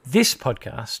This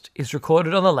podcast is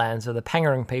recorded on the lands of the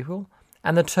Pangaring people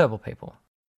and the Turrbal people.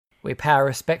 We pay our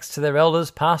respects to their elders,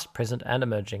 past, present, and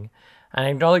emerging, and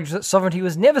acknowledge that sovereignty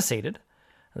was never ceded,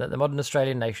 and that the modern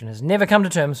Australian nation has never come to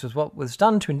terms with what was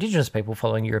done to Indigenous people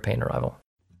following European arrival.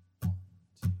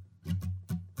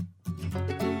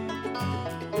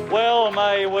 Well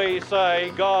may we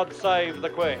say, God save the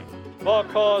Queen,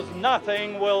 because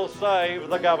nothing will save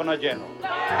the Governor-General.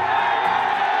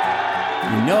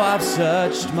 You know I've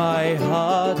searched my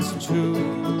heart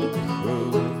to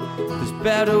prove there's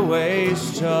better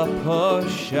ways to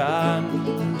push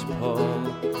and pull.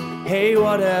 Hey,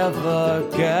 whatever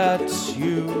gets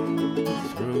you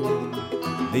through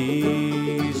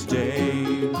these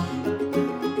days.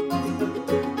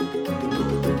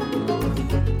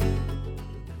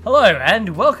 Hello and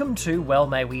welcome to Well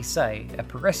May We Say, a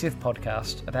progressive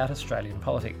podcast about Australian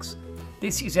politics.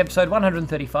 This is episode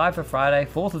 135 for Friday,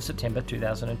 4th of September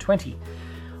 2020.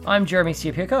 I'm Jeremy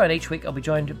Siapirko, and each week I'll be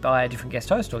joined by a different guest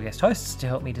host or guest hosts to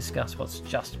help me discuss what's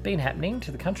just been happening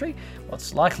to the country,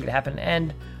 what's likely to happen,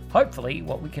 and hopefully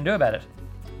what we can do about it.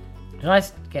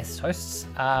 Tonight's guest hosts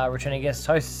are returning guest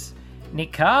hosts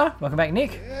Nick Carr. Welcome back,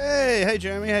 Nick. Hey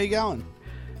Jeremy, how you going?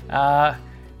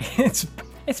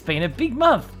 It's been a big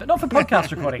month, but not for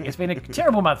podcast recording. It's been a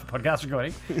terrible month for podcast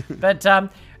recording. But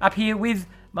up here with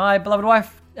my beloved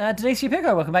wife, Denise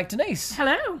Siapirko. Welcome back, Denise.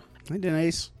 Hello. Hey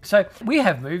Denise. So we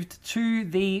have moved to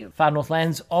the far north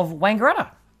lands of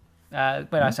Wangaratta.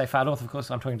 When I say far north, of course,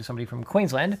 I'm talking to somebody from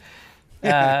Queensland.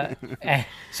 So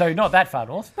not that far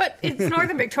north. But it's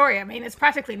northern Victoria. I mean, it's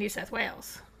practically New South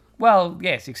Wales. Well,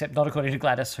 yes, except not according to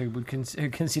Gladys, who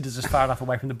considers us far enough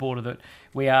away from the border that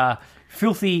we are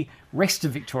filthy rest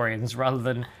of Victorians rather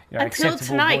than Until acceptable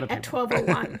tonight border at people.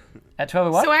 12:01. At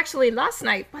 12:01? So actually, last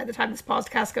night, by the time this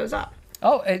podcast goes up,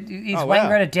 is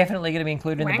Wangaratta definitely going to be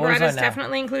included in the border Wangaratta zone is now?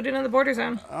 definitely included in the border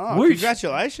zone. Oh, Whoosh.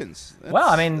 congratulations. Well,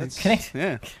 I mean,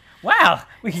 Yeah. wow,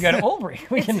 we can go to Albury.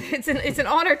 It's an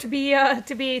honour to be a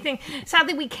thing.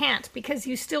 Sadly, we can't because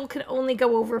you still can only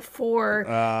go over for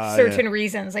certain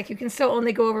reasons. Like you can still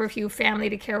only go over if you have family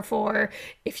to care for,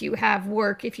 if you have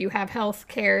work, if you have health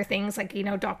care, things like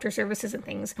doctor services and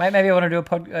things. Maybe I want to do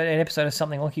an episode of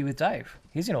Something Lucky with Dave.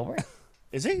 He's in Albury.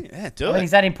 Is he? Yeah, do I it. mean,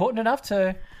 is that important enough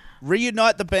to...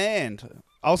 Reunite the band.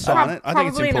 I'll sign it. I think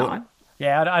it's Probably important. not.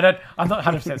 Yeah, I'm not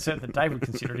 100% certain that Dave would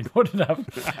consider it important enough.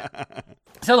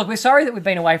 So look, we're sorry that we've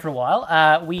been away for a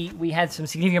while. We had some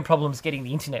significant problems getting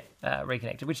the internet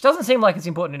reconnected, which doesn't seem like it's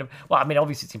important. Well, I mean,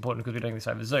 obviously it's important because we're doing this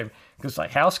over Zoom, because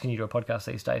like how else can you do a podcast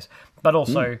these days? But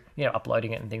also,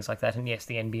 uploading it and things like that. And yes,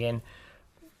 the NBN.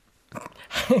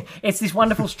 It's this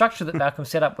wonderful structure that Malcolm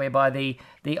set up whereby the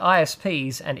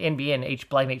ISPs and NBN each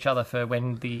blame each other for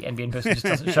when the NBN person just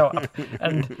doesn't show up.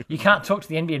 And you can't talk to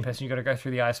the NBN person, you've got to go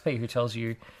through the ISP who tells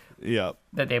you that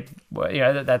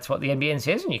that's what the NBN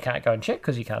says, and you can't go and check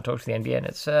because you can't talk to the NBN.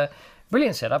 It's a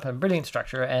brilliant setup and brilliant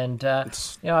structure, and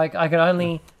I can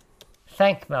only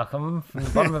thank Malcolm from the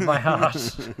bottom of my heart.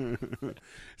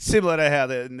 Similar to how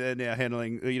they're now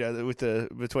handling,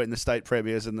 between the state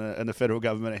premiers and the federal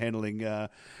government are handling their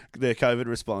COVID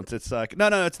response. It's like,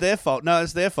 no, it's their fault. No,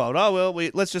 it's their fault. Oh well,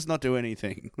 let's just not do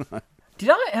anything.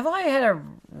 Have I had a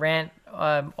rant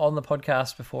on the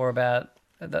podcast before about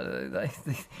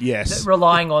yes,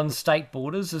 relying on state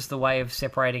borders as the way of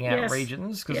separating out Yes.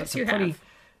 regions? Because Yes, it's a pretty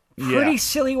Yeah.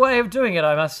 silly way of doing it,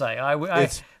 I must say.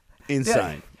 It's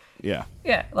insane. Yeah.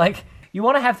 Yeah, like you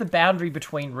want to have the boundary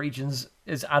between regions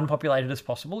as unpopulated as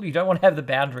possible. You don't want to have the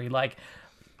boundary like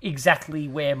exactly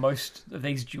where most of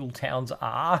these dual towns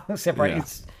are separated. Yeah.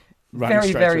 It's Running very,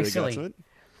 straight very through the guts silly. of it.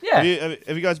 Yeah.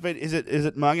 Have you guys been? Is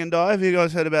it Mungandai? Have you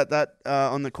guys heard about that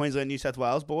on the Queensland New South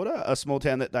Wales border? A small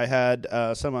town that they had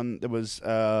someone there was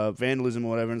vandalism or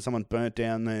whatever, and someone burnt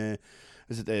down their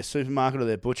supermarket or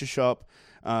their butcher shop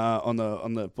on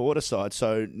the border side.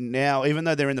 So now, even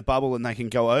though they're in the bubble and they can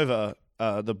go over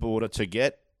the border to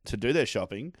do their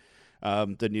shopping,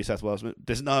 the New South Wales,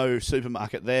 there's no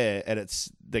supermarket there, and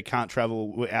they can't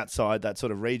travel outside that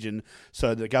sort of region.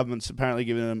 So the government's apparently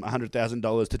giving them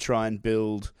 $100,000 to try and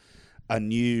build a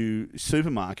new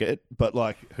supermarket, but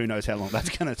like who knows how long that's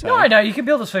going to take. No, you can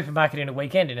build a supermarket in a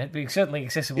weekend and it'd be certainly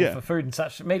accessible for food and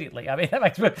such immediately. I mean, that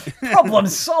makes the problem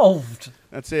solved.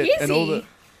 That's it. Easy.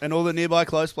 And all the nearby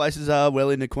close places are well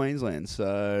into Queensland.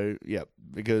 So yeah,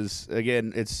 because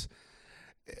again, it's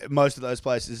most of those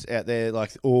places out there,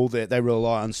 like they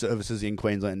rely on services in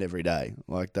Queensland every day.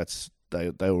 Like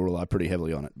they will rely pretty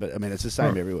heavily on it. But I mean, it's the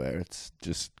same everywhere. It's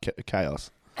just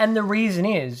chaos. And the reason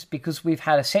is because we've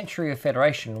had a century of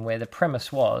federation where the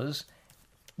premise was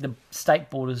the state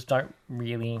borders don't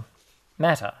really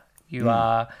matter. You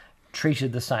are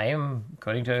treated the same,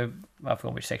 according to, I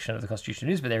forgot which section of the Constitution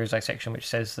it is, but there is a section which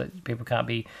says that people can't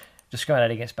be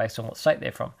discriminated against based on what state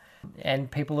they're from.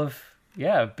 And people have,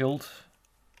 built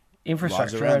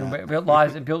infrastructure and built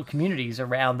lives and built communities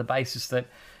around the basis that,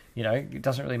 it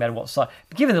doesn't really matter what side.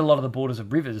 But given that a lot of the borders are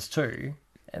rivers too,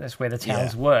 and that's where the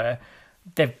towns were,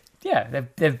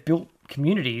 they've built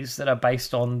communities that are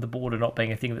based on the border not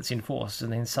being a thing that's enforced,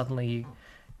 and then suddenly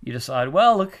you decide,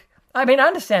 well, look, I mean, I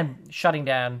understand shutting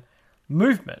down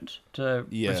movement to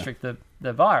restrict the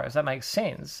virus. That makes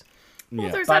sense.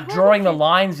 Well, But drawing the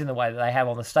lines in the way that they have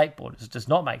on the state borders does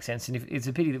not make sense. And it's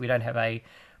a pity that we don't have a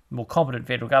more competent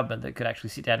federal government that could actually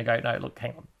sit down and go, no, look,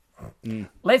 hang on.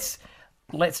 Let's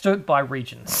do it by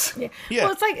regions. Yeah.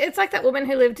 Well, it's like that woman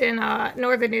who lived in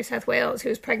northern New South Wales who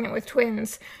was pregnant with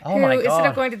twins. Oh my God. Instead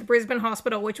of going to the Brisbane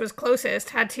hospital, which was closest,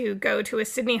 had to go to a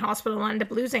Sydney hospital and ended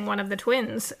up losing one of the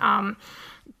twins.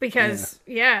 Because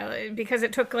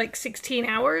it took like 16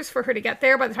 hours for her to get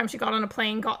there. By the time she got on a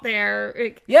plane, got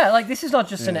there. This is not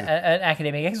just an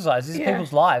academic exercise. This is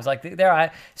people's lives. Like, there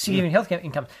are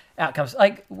significant health outcomes.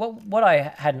 Like, what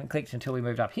I hadn't clicked until we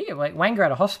moved up here, like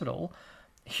Wangaratta Hospital,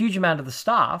 huge amount of the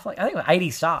staff, like I think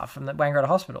 80 staff from the Wangaratta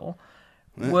Hospital,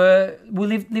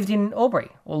 lived in Albury,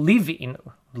 or live in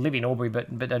Albury,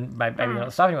 but maybe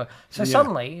not staff anymore. So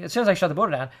suddenly, as soon as they shut the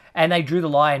border down, and they drew the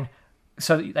line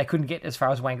so that they couldn't get as far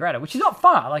as Wangaratta, which is not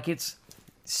far. Like, it's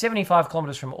 75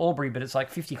 kilometres from Albury, but it's like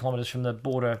 50 kilometres from the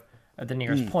border at the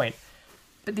nearest point.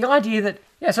 But the idea that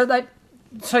they've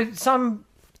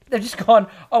just gone,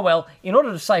 oh well, in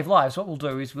order to save lives, what we'll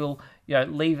do is we'll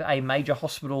leave a major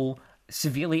hospital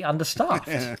severely understaffed.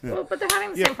 Well, but they're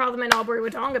having the same problem in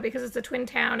Albury-Wodonga because it's a twin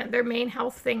town and their main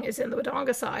health thing is in the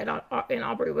Wodonga side, in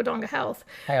Albury-Wodonga Health.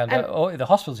 Hang on, the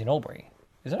hospital's in Albury,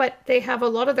 is it? But they have a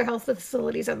lot of their health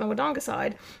facilities on the Wodonga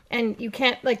side, and you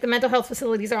can't, like, the mental health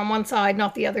facilities are on one side,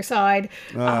 not the other side.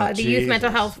 The youth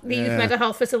mental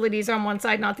health facilities are on one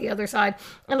side, not the other side.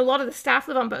 And a lot of the staff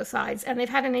live on both sides, and they've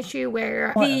had an issue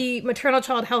where the maternal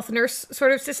child health nurse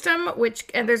sort of system,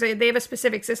 they have a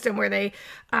specific system where they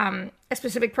a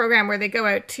specific program where they go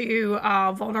out to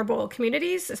vulnerable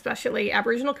communities, especially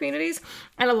Aboriginal communities,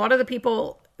 and a lot of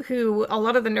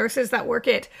the nurses that work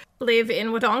it live in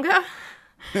Wodonga.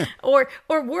 or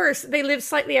worse, they live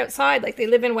slightly outside, like they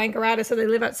live in Wangaratta, so they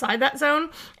live outside that zone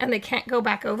and they can't go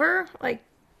back over. Like,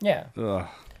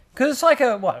 because it's like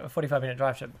a 45-minute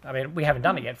drive trip. I mean, we haven't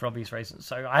done it yet for obvious reasons.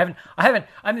 So I haven't.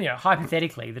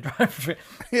 Hypothetically, the drive.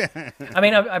 I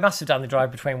mean, I must have done the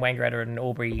drive between Wangaratta and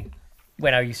Albury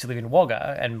when I used to live in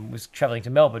Wagga and was travelling to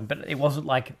Melbourne, but it wasn't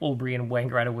like Albury and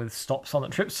Wangaratta with stops on the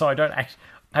trip, so I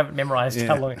haven't memorised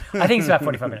how long. I think it's about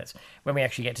 45 minutes when we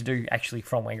actually get to do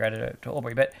from Wangaratta to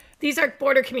Albury. But these are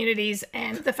border communities,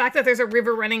 and the fact that there's a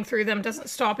river running through them doesn't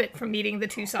stop it from meeting the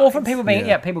two sides. Or from people being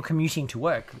people commuting to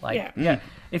work.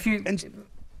 If you,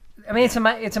 I mean, it's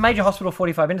a major hospital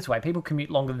 45 minutes away. People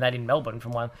commute longer than that in Melbourne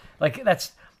from one. Like,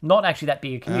 that's not actually that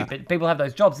big a commute, but people have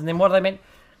those jobs. And then what do they mean?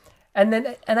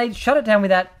 And they shut it down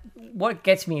without. What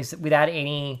gets me is that without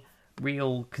any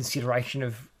real consideration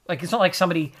of, like, it's not like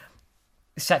somebody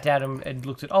sat down and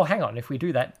looked at, oh, hang on, if we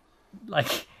do that,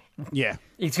 like,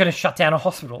 it's going to shut down a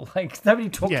hospital. Like, nobody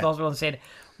talked to the hospital and said,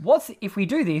 what if we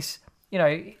do this?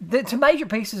 To major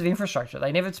pieces of infrastructure.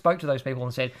 They never spoke to those people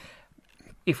and said,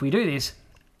 if we do this,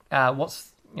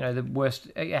 what's the worst?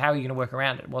 How are you going to work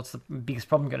around it? What's the biggest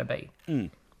problem going to be?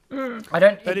 I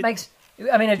don't.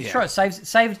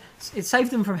 It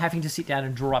saved them from having to sit down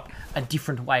and draw up a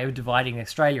different way of dividing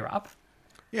Australia up.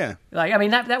 Yeah. Like, I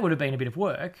mean, that would have been a bit of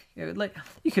work. Like,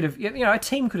 you could have, a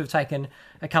team could have taken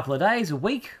a couple of days, a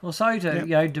week or so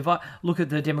to, look at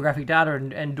the demographic data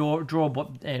and draw what,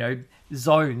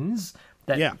 zones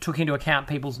that took into account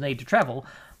people's need to travel.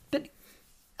 But,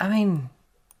 I mean,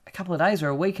 a couple of days or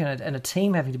a week and a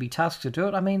team having to be tasked to do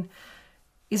it, I mean,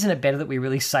 isn't it better that we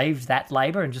really saved that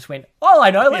labour and just went, oh,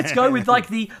 I know, let's go with, like,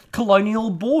 the colonial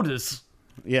borders.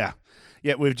 Yeah.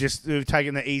 Yeah, we've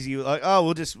taken the easy, like, oh,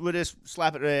 we'll just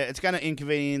slap it there. It's going to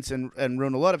inconvenience and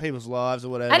ruin a lot of people's lives or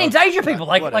whatever. And endanger people,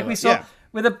 like we saw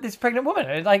with this pregnant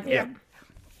woman. Like,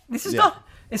 this is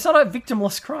it's not a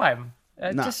victimless crime.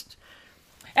 Just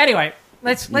anyway,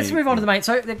 let's move on to the main.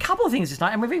 So there are a couple of things this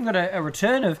night, and we've even got a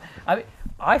return of.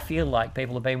 I feel like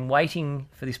people have been waiting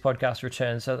for this podcast to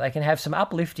return so that they can have some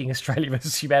uplifting Australia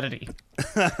versus humanity.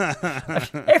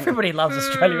 Everybody loves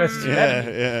Australia versus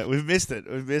humanity. Yeah, we've missed it.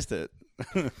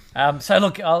 So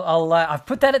look, I've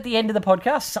put that at the end of the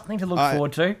podcast, something to look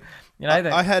forward to. You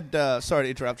know, I had sorry to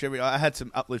interrupt you. I had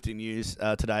some uplifting news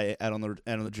today out on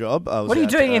the job. I was what are you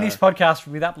out, doing in this podcast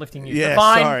with uplifting news? Yeah,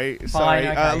 Fine. sorry.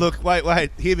 Okay. Look,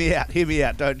 wait. Hear me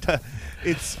out. Don't.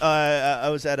 It's. I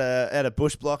was at a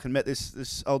bush block and met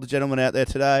this older gentleman out there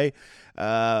today,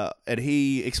 and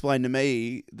he explained to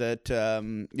me that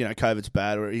COVID's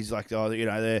bad, or he's like,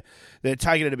 they're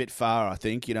taking it a bit far. I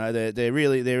think they're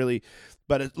really.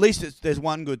 But at least there's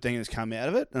one good thing that's come out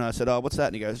of it. And I said, what's that?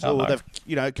 And he goes, they've,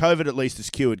 COVID at least has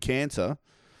cured cancer.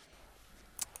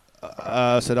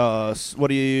 I said, what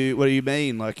do you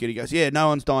mean? Like, he goes, yeah, no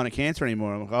one's dying of cancer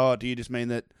anymore. I'm like, do you just mean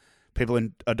that people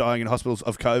are dying in hospitals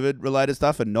of COVID-related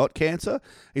stuff and not cancer?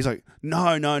 He's like,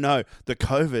 no. The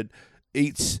COVID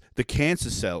eats the cancer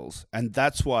cells, and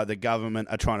that's why the government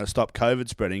are trying to stop COVID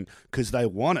spreading, because they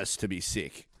want us to be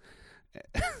sick.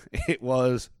 It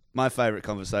was my favourite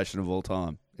conversation of all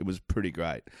time. It was pretty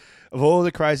great. Of all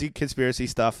the crazy conspiracy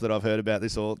stuff that I've heard about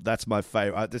this, that's my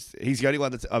favourite. He's the only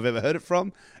one that I've ever heard it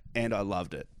from, and I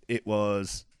loved it. It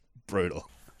was brutal.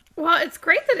 Well, it's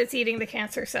great that it's eating the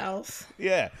cancer cells.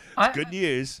 Yeah, it's good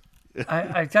news.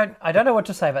 I don't know what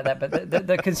to say about that, but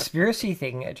the conspiracy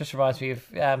thing, it just reminds me of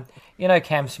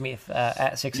Cam Smith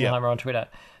at Sex and Homer on Twitter,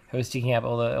 who was digging up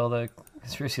all the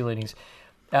conspiracy loonies.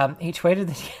 He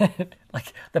tweeted that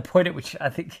like the point at which I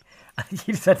think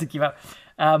he just had to give up,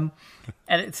 and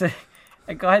it's a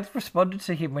guy had responded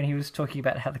to him when he was talking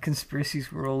about how the conspiracies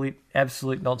were all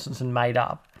absolute nonsense and made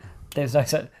up. There's no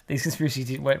such, these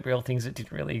conspiracies weren't real things that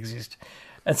didn't really exist,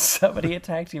 and somebody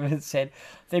attacked him and said,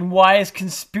 "Then why is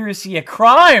conspiracy a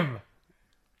crime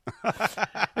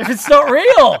if it's not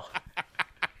real?"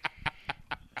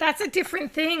 That's a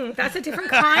different thing. That's a different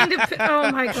kind of. Oh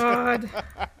my god.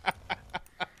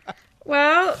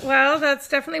 Well, that's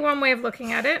definitely one way of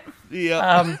looking at it.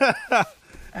 Yeah.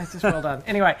 That's just well done.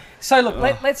 Anyway, so look,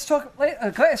 let's talk.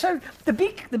 So the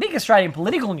big Australian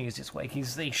political news this week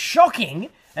is the shocking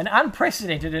and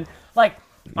unprecedented, and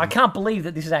I can't believe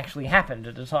that this has actually happened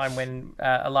at a time when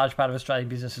a large part of Australian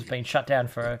business has been shut down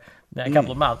for a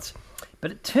couple of months.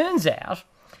 But it turns out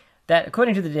that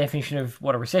according to the definition of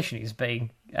what a recession is,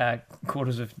 being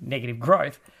quarters of negative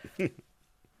growth,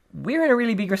 we're in a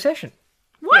really big recession.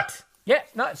 What? Yeah,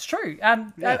 no, it's true.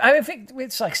 I think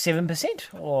it's like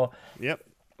 7% or... Yep.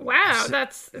 Wow,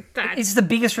 that's... It's the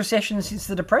biggest recession since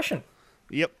the Depression.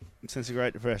 Yep, since the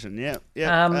Great Depression, yeah.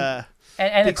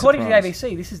 And according to the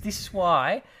ABC, this is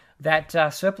why that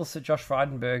surplus that Josh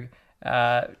Frydenberg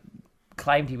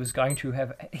claimed he was going to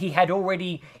have... He had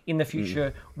already, in the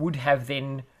future, would have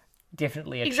then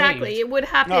definitely achieved. Exactly, it would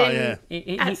happen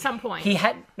at some point. He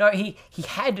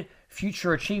had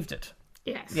future achieved it.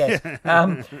 Yes. Yes.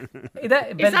 Is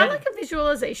that like a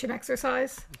visualization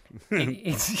exercise?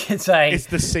 It's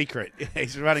the secret.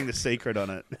 He's running the secret on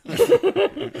it.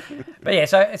 But yeah,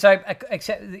 so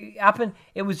except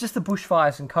it was just the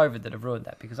bushfires and COVID that have ruined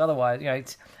that, because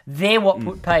otherwise, they're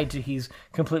what paid to his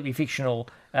completely fictional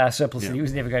surplus that he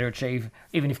was never going to achieve,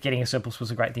 even if getting a surplus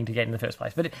was a great thing to get in the first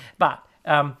place. But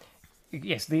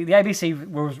yes, the ABC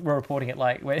were reporting it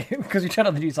because we turned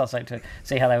on the news last night to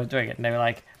see how they were doing it, and they were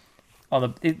like,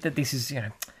 this is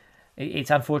it's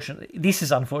unfortunately. This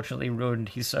has unfortunately ruined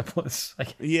his surplus.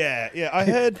 Yeah. I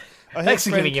heard. Thanks for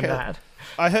giving him that.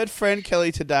 I heard friend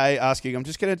Kelly today asking. I'm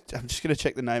just gonna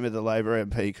check the name of the Labor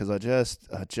MP because I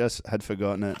just had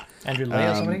forgotten it. Andrew Lee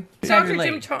or somebody. Dr.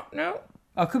 Jim Chalmers. No.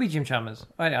 Oh, it could be Jim Chalmers.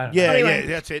 I don't know. Anyway. Yeah,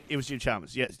 that's it. It was Jim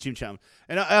Chalmers. Yeah, it's Jim Chalmers.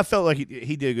 And I felt like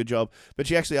he did a good job. But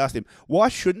she actually asked him, why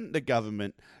shouldn't the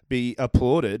government be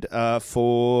applauded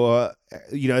for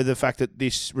the fact that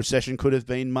this recession could have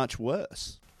been much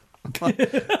worse?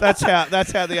 That's how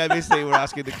the ABC were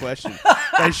asking the question.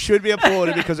 They should be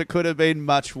applauded because it could have been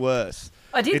much worse.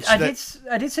 I did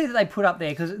see that they put up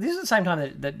there, because this is the same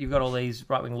time that you've got all these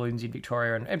right-wing loons in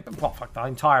Victoria and the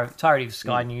entirety of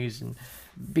Sky News and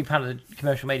big part of the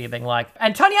commercial media being like,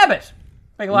 and Tony Abbott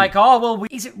being like,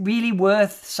 is it really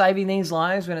worth saving these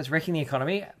lives when it's wrecking the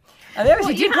economy? And they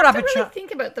obviously did put up a chart.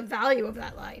 Think about the value of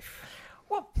that life.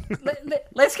 Well,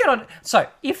 let's get on. So,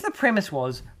 if the premise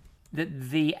was that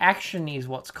the action is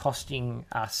what's costing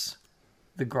us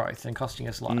the growth and costing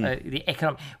us the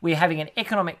economic, we're having an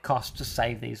economic cost to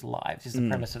save these lives, is the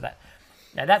premise of that.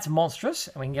 Now, that's monstrous,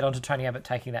 and we can get on to Tony Abbott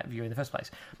taking that view in the first place.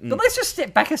 But let's just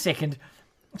step back a second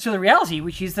to the reality,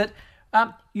 which is that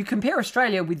you compare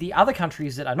Australia with the other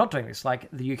countries that are not doing this,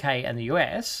 like the UK and the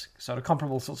US, sort of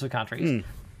comparable sorts of countries,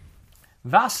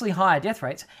 vastly higher death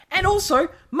rates, and also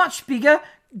much bigger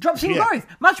drops in growth,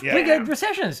 much bigger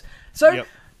recessions. So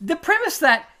the premise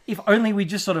that if only we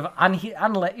just sort of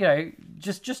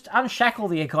just unshackle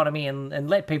the economy and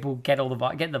let people get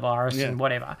the virus and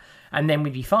whatever, and then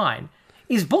we'd be fine,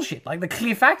 is bullshit. Like, the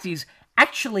clear fact is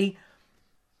actually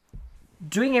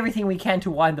doing everything we can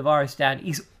to wind the virus down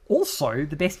is also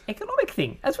the best economic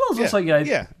thing, as well as also,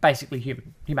 basically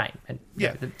humane. And,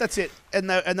 that's it. And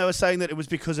they were saying that it was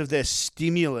because of their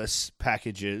stimulus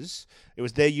packages. It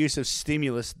was their use of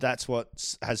stimulus that's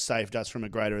what has saved us from a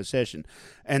greater recession.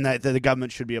 And that the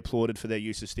government should be applauded for their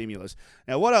use of stimulus.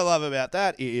 Now, what I love about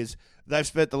that is they've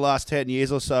spent the last 10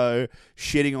 years or so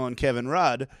shitting on Kevin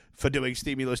Rudd for doing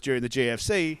stimulus during the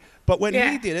GFC, but when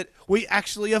he did it, we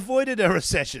actually avoided a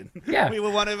recession. Yeah. We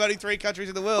were one of only 3 countries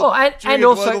in the world during a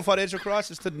global financial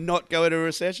crisis to not go into a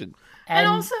recession. And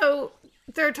also,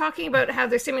 they're talking about how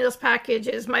their stimulus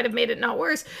packages might have made it not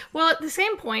worse. Well, at the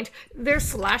same point, they're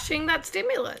slashing that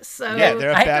stimulus. So yeah,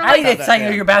 they're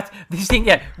saying you're about this thing.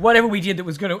 Yeah, whatever we did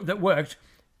that worked,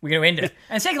 we're going to end it.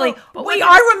 And secondly,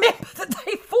 I remember that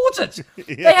they fought it.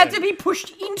 Yeah. They had to be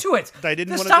pushed into it. They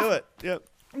didn't want to do it. Yep.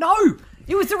 No,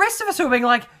 it was the rest of us who were being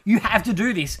like, "You have to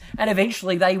do this," and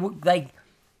eventually they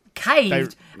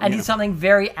caved and did something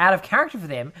very out of character for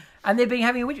them. And they're being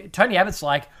having a widget. Tony Abbott's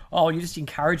like, "Oh, you're just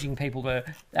encouraging people to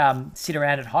sit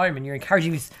around at home, and you're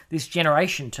encouraging this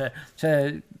generation to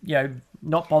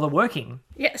not bother working."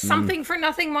 Yeah, something for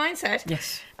nothing mindset.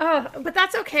 Yes. Oh, but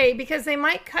that's okay because they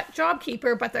might cut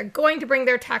JobKeeper, but they're going to bring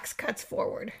their tax cuts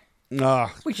forward.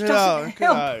 Which doesn't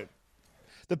help.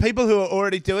 The people who are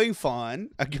already doing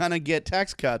fine are going to get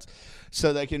tax cuts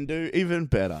so they can do even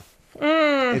better.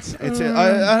 I'm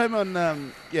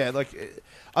on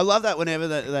I love that whenever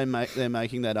they're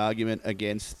making that argument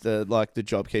against the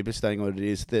JobKeeper staying what it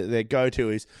is. Their go-to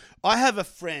is, I have a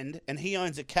friend and he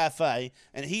owns a cafe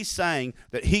and he's saying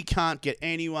that he can't get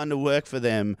anyone to work for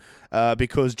them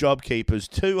because JobKeeper's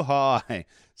too high.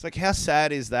 It's like, how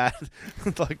sad is that?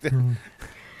 Look,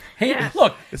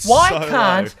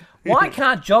 why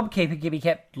can't JobKeeper be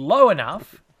kept low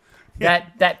enough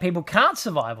that people can't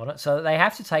survive on it, so that they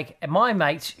have to take my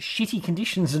mate's shitty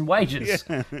conditions and wages?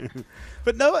 Yeah.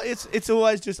 But no, it's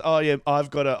always just, I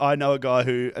know a guy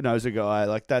who knows a guy.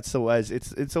 Like, that's always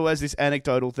it's always this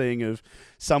anecdotal thing of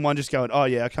someone just going, "Oh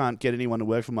yeah, I can't get anyone to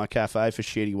work for my cafe for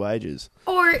shitty wages."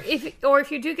 Or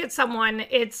if you do get someone,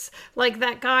 it's like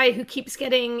that guy who keeps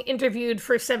getting interviewed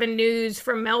for 7 News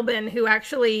from Melbourne, who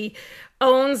actually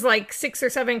owns like 6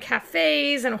 or 7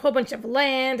 cafes and a whole bunch of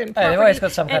land and property. They've always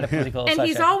got some kind of political and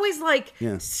he's always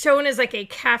shown as like a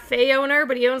cafe owner,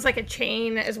 but he owns like a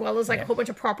chain as well as a whole bunch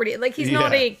of property. Like, he's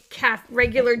not a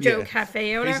regular Joe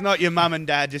cafe owner. He's not your mum and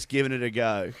dad just giving it a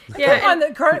go. Yeah, and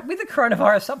with the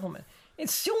coronavirus supplement,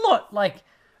 it's still not like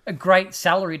a great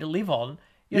salary to live on.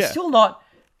 You're still not.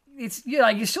 It's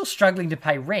you're still struggling to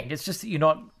pay rent. It's just that you're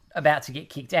not about to get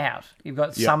kicked out. You've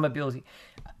got some ability.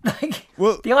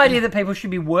 The idea that people should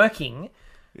be working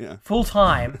full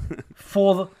time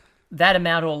for that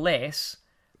amount or less,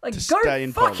 go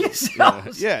fuck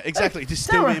yourselves. Yeah, exactly. Just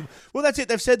still well, that's it.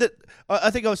 They've said that. I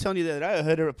think I was telling you the other day. I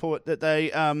heard a report that they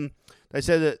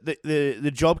said that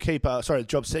the job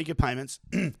seeker payments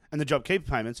and the JobKeeper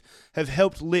payments have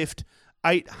helped lift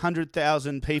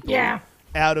 800,000 people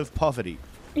out of poverty.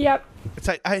 Yep. It's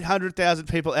like 800,000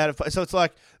 people out of poverty. So it's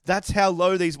like, that's how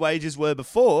low these wages were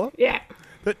before. Yeah.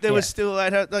 But there was still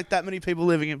that many people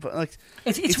living in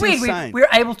it's weird. We're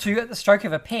able to, at the stroke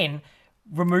of a pen,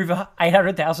 remove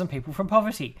 800,000 people from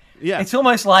poverty. Yeah. It's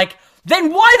almost like,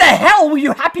 then why the hell were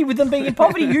you happy with them being in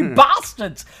poverty, you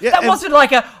bastards? Yeah, that wasn't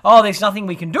like there's nothing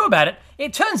we can do about it.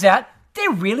 It turns out there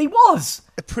really was.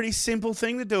 A pretty simple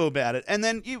thing to do about it. And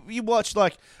then you watch,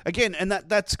 again, and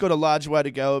that's got a large way to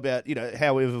go about,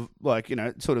 how we've,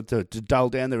 sort of to dull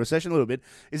down the recession a little bit,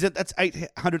 is that's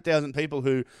 800,000 people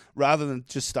who, rather than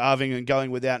just starving and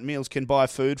going without meals, can buy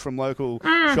food from local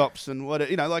shops and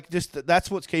that's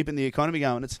what's keeping the economy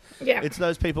going. It's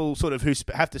those people sort of who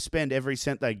have to spend every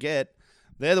cent they get.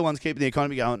 They're the ones keeping the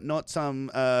economy going, not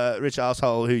some rich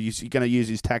asshole who's going to use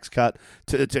his tax cut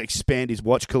to expand his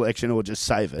watch collection or just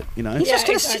save it, He's just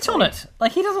going to sit on it.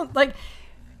 He doesn't,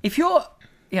 if you're...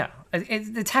 Yeah,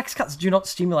 the tax cuts do not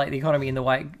stimulate the economy in the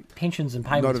way pensions and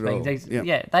payments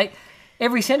being...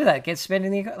 Every cent of that gets spent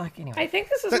in the economy. Anyway. I think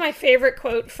this was my favorite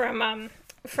quote from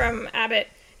Abbott.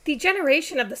 The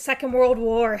generation of the Second World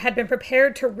War had been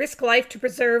prepared to risk life to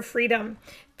preserve freedom.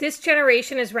 This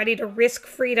generation is ready to risk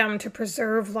freedom to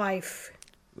preserve life.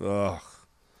 Ugh.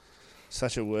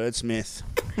 Such a wordsmith.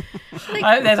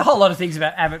 There's a whole lot of things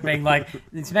about Abbott being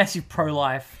this massive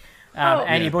pro-life,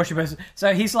 anti-abortion person.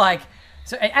 So he's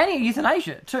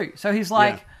anti-euthanasia too. So he's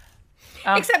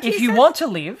except if you want to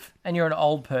live and you're an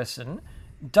old person,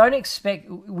 don't expect,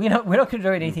 we're not going to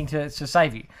do anything to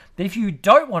save you. But if you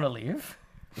don't want to live...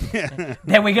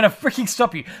 then we're going to freaking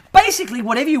stop you. Basically,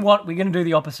 whatever you want, we're going to do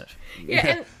the opposite. Yeah,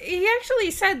 and he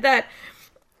actually said that,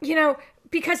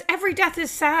 because every death is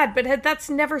sad, but that's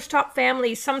never stopped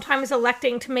families sometimes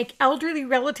electing to make elderly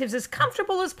relatives as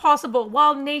comfortable as possible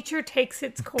while nature takes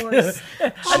its course.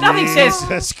 Nothing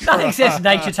says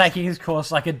nature taking its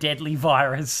course like a deadly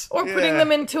virus. Or putting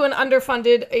them into an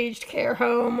underfunded aged care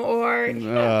home, or...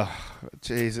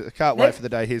 Jeez, I can't wait for the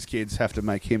day his kids have to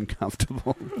make him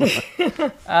comfortable.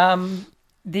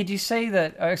 Did you see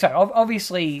that? So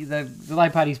obviously the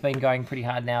Labor Party's been going pretty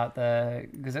hard now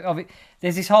because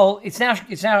there's this whole. It's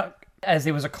now as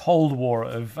there was a Cold War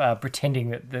of pretending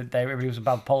that everybody was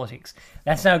above politics.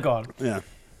 That's now gone. Yeah.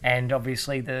 And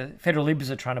obviously the federal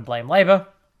Libs are trying to blame Labor,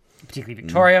 particularly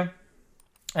Victoria,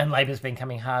 and Labor's been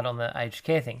coming hard on the aged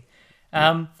care thing.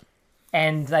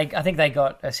 And I think they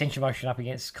got a censure motion up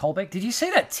against Colbeck. Did you see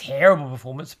that terrible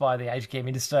performance by the aged care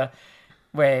minister,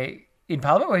 where in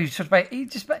Parliament, where he was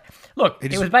just look,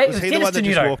 it was Dennis the one that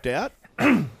just walked out?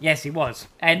 Yes, he was.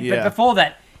 But before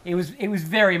that, it was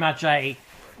very much a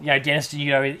Dennis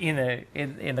Denuto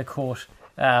in the court,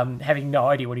 having no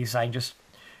idea what he's saying, just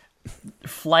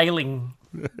flailing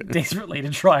desperately to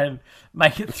try and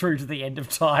make it through to the end of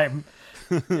time.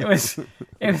 It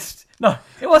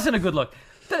wasn't a good look.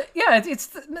 But yeah, it's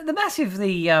the massive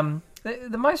the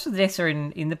most of the deaths are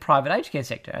in the private aged care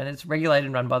sector, and it's regulated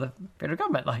and run by the federal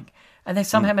government. And they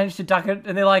somehow managed to duck it,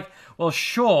 and they're like, well,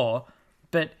 sure,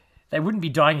 but they wouldn't be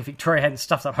dying if Victoria hadn't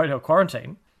stuffed up hotel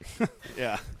quarantine.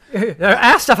 Yeah.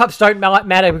 Our stuff-ups don't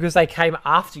matter because they came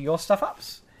after your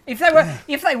stuff-ups. If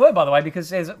they were, by the way, because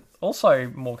there's also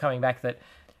more coming back that,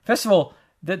 first of all,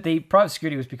 that the private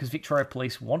security was because Victoria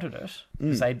Police wanted it,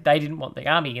 because they didn't want the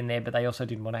army in there, but they also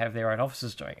didn't want to have their own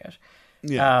officers doing it.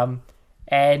 Yeah.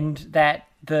 And that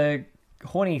the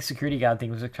horny security guard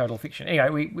thing was a total fiction.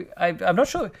 Anyway, I'm not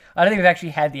sure. I don't think we've actually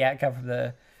had the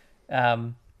outcome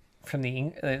from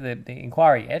the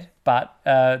inquiry yet, but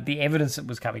the evidence that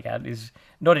was coming out is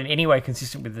not in any way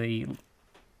consistent with the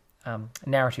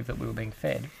narrative that we were being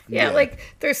fed. Yeah,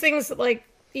 there's things like,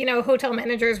 hotel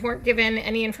managers weren't given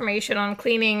any information on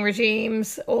cleaning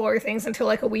regimes or things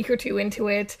until a week or two into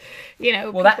it.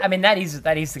 Well, that is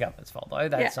the government's fault, though.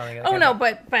 That's something.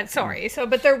 But sorry.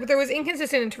 But there was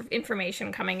inconsistent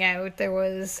information coming out. There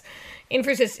was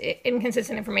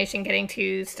inconsistent information getting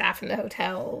to staff in the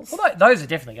hotels. Well, those are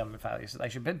definitely government failures that they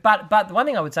should. But the one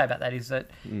thing I would say about that is that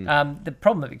the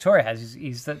problem that Victoria has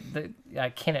is that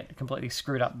Kennett completely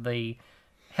screwed up the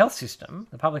health system,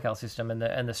 the public health system, and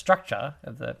the structure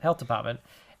of the health department,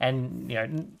 and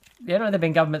there've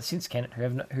been governments since Kennett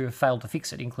who have failed to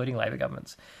fix it, including Labor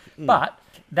governments. But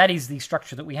that is the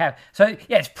structure that we have. So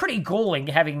yeah, it's pretty galling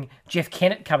having Jeff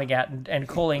Kennett coming out and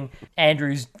calling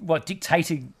Andrews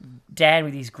dictating Dan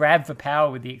with his grab for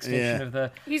power with the extension of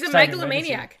the. He's a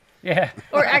megalomaniac. Yeah.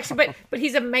 Or actually, but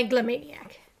he's a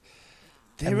megalomaniac.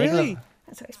 Really?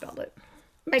 That's how I spelled it.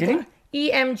 Did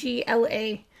he?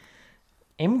 EMGLA.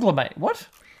 Emblemate. What?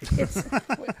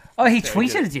 Oh, he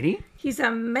tweeted it, did he? He's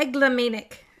a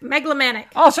megalomaniac.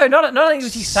 Oh, so not only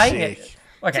was he saying it.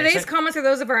 Okay, Today's comments are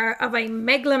those of a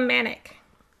megalomaniac.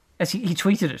 As he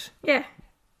tweeted it. Yeah.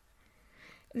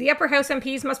 The upper house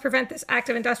MPs must prevent this act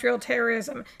of industrial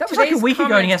terrorism. That was like a week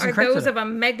ago and he hasn't corrected it. Those of a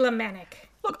megalomaniac.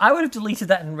 Look, I would have deleted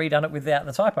that and redone it without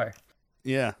the typo.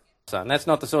 Yeah. Son, that's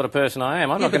not the sort of person I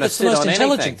am. I'm not going to sit on anything. That's the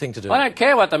most intelligent thing to do. I don't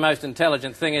care what the most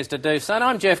intelligent thing is to do, son.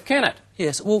 I'm Jeff Kennett.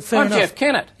 Yes, well, fair enough. I'm Jeff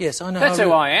Kennett. Yes, I know. That's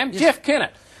who I am, yes. Jeff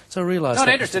Kennett. So I realise not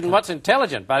interested in what's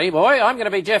intelligent, buddy boy. I'm going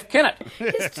to be Jeff Kennett.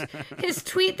 His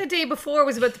tweet the day before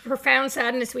was about the profound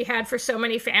sadness we had for so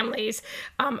many families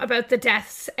about the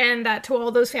deaths, and that to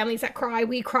all those families that cry,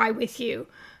 we cry with you.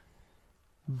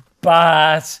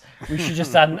 But we should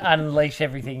just unleash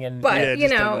everything and. But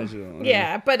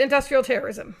but industrial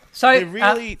terrorism. So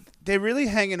they're really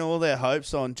hanging all their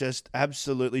hopes on just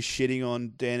absolutely shitting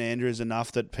on Dan Andrews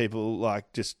enough that people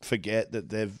just forget that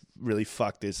they've really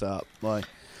fucked this up.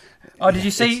 Did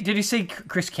you see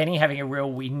Chris Kenny having a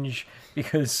real whinge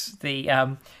because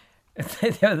there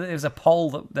was a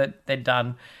poll that they'd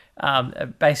done.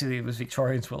 Basically, it was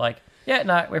Victorians were like, yeah,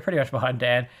 no, we're pretty much behind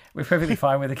Dan. We're perfectly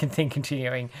fine with the thing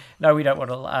continuing. No, we don't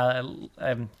want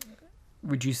to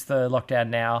reduce the lockdown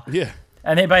now. Yeah.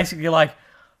 And they're basically like,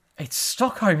 it's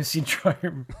Stockholm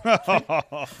Syndrome.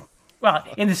 Well,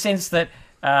 in the sense that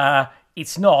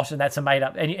it's not, and that's a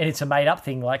made-up, and it's a made-up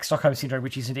thing like Stockholm Syndrome,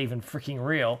 which isn't even freaking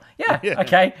real. Yeah,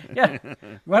 okay, yeah.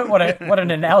 What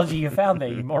an analogy you found there,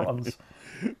 you morons.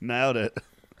 Nailed it.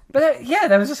 But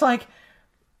there was just like...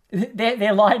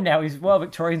 Their line now is, well,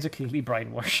 Victorians are clearly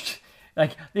brainwashed.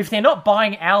 If they're not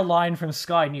buying our line from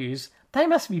Sky News, they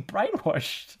must be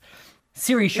brainwashed.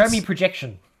 Siri, show me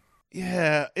projection.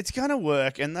 Yeah, it's going to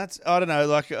work, and that's, I don't know,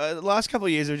 like, the last couple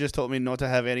of years have just taught me not to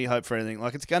have any hope for anything.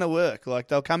 Like, it's going to work. Like,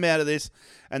 they'll come out of this,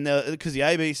 and because the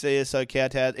ABC is so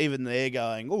kowtowed, even they're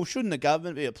going, oh, shouldn't the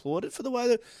government be applauded for the way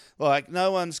that, like,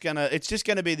 no one's going to, it's just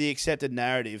going to be the accepted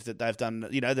narrative that they've done,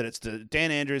 you know, that it's Dan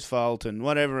Andrews' fault and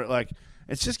whatever, like,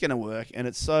 it's just going to work, and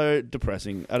it's so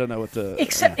depressing. I don't know what to...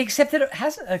 Except that it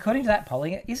hasn't, according to that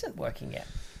polling, it isn't working yet.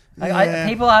 Like,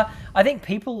 Yeah. I think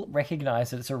people recognise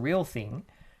that it's a real thing.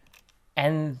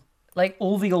 And, like,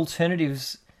 all the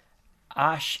alternatives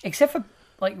are... except for,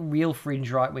 like, real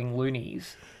fringe right-wing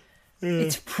loonies,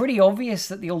 it's pretty obvious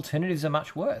that the alternatives are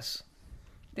much worse.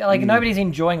 Like, nobody's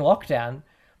enjoying lockdown,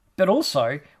 but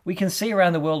also we can see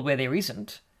around the world where there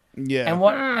isn't. Yeah.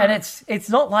 And it's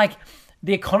not like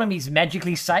the economy's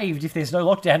magically saved if there's no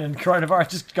lockdown and coronavirus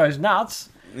just goes nuts.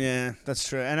 Yeah, that's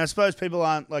true. And I suppose people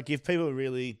aren't, like, if people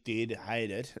really did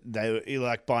hate it, they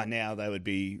like, by now they would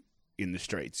be in the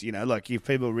streets, you know, like, if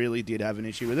people really did have an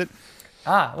issue with it,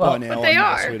 well, by now, but they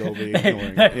I guess are. we'd all be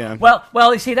ignoring it. Yeah.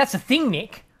 Well, you see, that's the thing,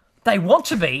 Nick. They want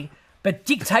to be, but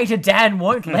dictator Dan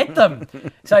won't let them.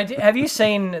 So, have you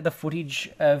seen the footage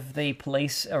of the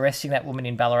police arresting that woman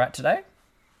in Ballarat today?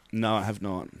 No, I have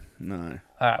not. No.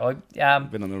 All right. Well,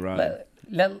 Been on the road.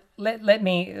 let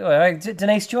me,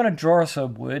 Denise. Do you want to draw us a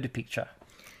word picture?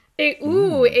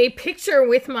 A picture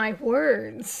with my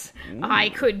words. I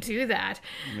could do that.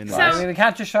 We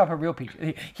can't just show up a real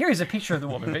picture. Here is a picture of the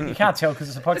woman, but you can't tell because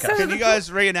it's a podcast. Can you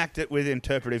guys reenact it with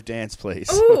interpretive dance,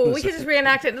 please? Ooh, we could just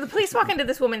reenact it. The police walk into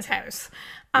this woman's house.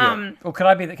 Or can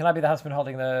I be the husband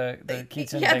holding the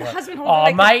kids? And Yeah, being the like, husband holding, oh,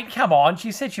 like, mate, come on.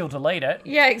 She said she'll delete it.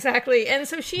 Yeah, exactly. And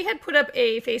so she had put up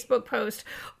a Facebook post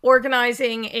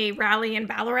organizing a rally in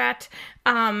Ballarat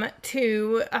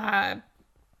to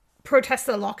protest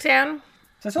the lockdown.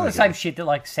 So it's all the same shit that,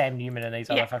 like, Sam Newman and these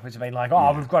other Yeah. fuckers have been like,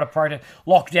 oh, we've got to protest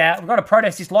lockdown. We've got to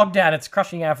protest this lockdown. It's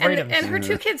crushing our freedoms. And her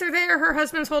two kids are there. Her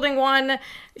husband's holding one.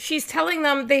 She's telling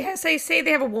them, they say they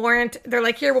have a warrant. They're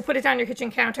like, here, we'll put it down your kitchen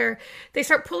counter. They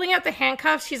start pulling out the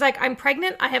handcuffs. She's like, I'm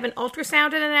pregnant. I have an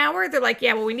ultrasound in an hour. They're like,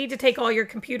 yeah, well, we need to take all your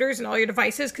computers and all your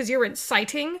devices because you're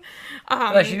inciting.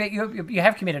 You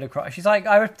have committed a crime. She's like,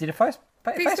 I did a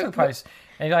Facebook post.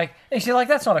 And she's like,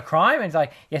 that's not a crime. And he's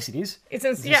like, yes, it is. It's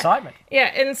incitement.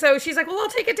 Yeah, and so she's like, well, I'll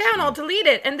take it down. I'll delete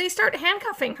it. And they start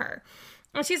handcuffing her.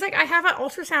 And she's like, I have an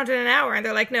ultrasound in an hour. And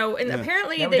they're like, no. And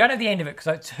apparently... we don't have the end of it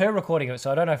because it's her recording of it,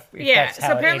 so I don't know if that's how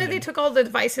so apparently it they ended. took all the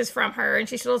devices from her and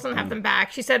she still doesn't have them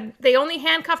back. She said they only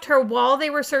handcuffed her while they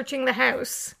were searching the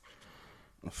house.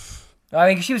 I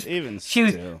mean, she was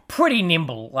still. pretty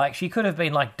nimble. Like, she could have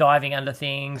been, like, diving under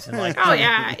things and, like... Oh,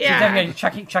 yeah, yeah.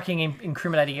 Chucking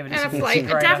incriminating evidence.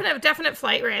 And a definite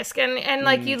flight risk. And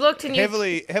like, you looked and you...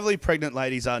 Heavily pregnant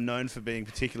ladies are known for being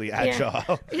particularly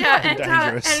agile. Yeah, and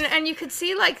dangerous. And you could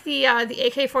see, like, the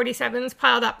AK-47s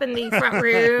piled up in the front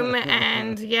room.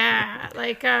 And, yeah,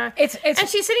 like... And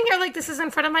she's sitting here like, this is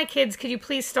in front of my kids. Could you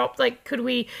please stop? Like, could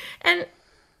we... And...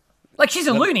 Like, she's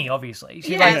a loony, obviously.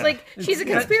 She's a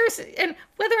conspiracy. And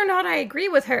whether or not I agree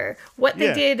with her, what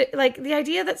they did, like, the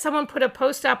idea that someone put a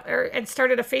post up and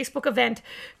started a Facebook event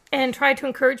and tried to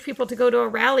encourage people to go to a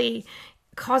rally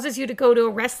causes you to go to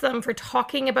arrest them for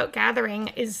talking about gathering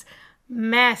is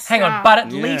messed Hang on, up. but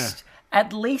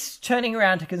at least turning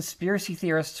around to conspiracy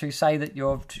theorists who say that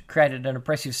you've created an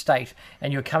oppressive state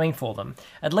and you're coming for them,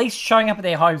 at least showing up at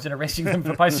their homes and arresting them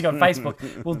for posting on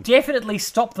Facebook will definitely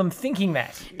stop them thinking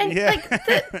that. And like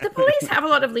the police have a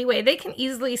lot of leeway. They can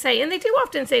easily say, and they do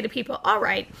often say to people, all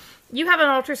right, you have an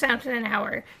ultrasound in an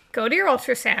hour. Go to your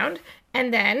ultrasound,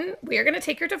 and then we are going to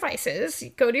take your devices,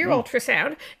 go to your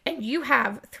ultrasound, and you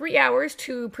have 3 hours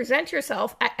to present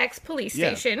yourself at X police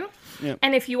station. Yeah.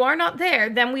 And if you are not there,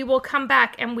 then we will come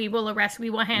back and we will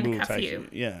handcuff you.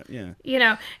 Yeah. You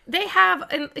know, they have,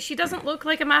 and she doesn't look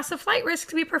like a massive flight risk,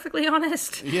 to be perfectly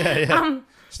honest. Yeah.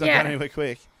 It's not going anywhere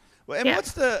quick. Well,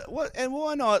 and and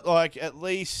why not, like, at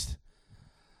least...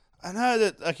 I know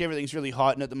that, like, everything's really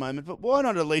heightened at the moment, but why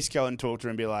not at least go and talk to her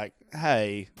and be like,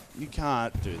 hey, you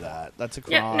can't do that. That's a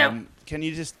crime. Yeah, no. Can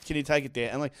you take it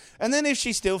down? And then if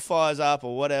she still fires up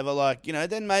or whatever, like, you know,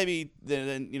 then maybe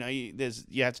then you know, you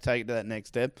have to take it to that next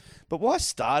step. But why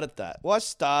start at that? Why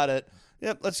start at,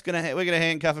 yep, we're gonna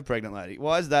handcuff a pregnant lady?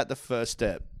 Why is that the first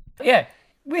step? Yeah,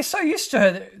 we're so used to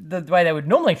her, the way they would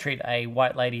normally treat a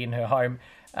white lady in her home,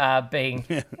 being,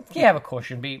 have a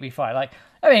caution, be fine. Like,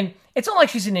 I mean, it's not like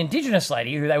she's an Indigenous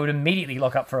lady who they would immediately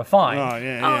lock up for a fine. Oh,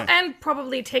 yeah. And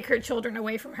probably take her children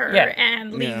away from her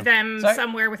and leave them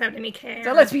somewhere without any care.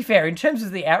 So let's be fair. In terms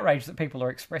of the outrage that people are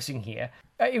expressing here,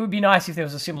 it would be nice if there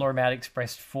was a similar amount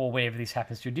expressed for whenever this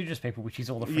happens to Indigenous people, which is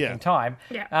all the freaking time.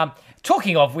 Yeah.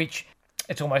 Talking of which,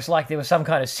 it's almost like there was some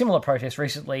kind of similar protest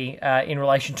recently in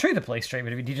relation to the police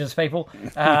treatment of Indigenous people,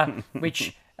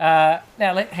 which... hang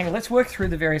on, let's work through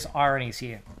the various ironies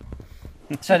here.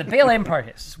 So the BLM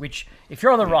protests, which, if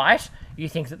you're on the right, you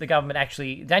think that the government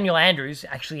Daniel Andrews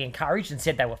actually encouraged and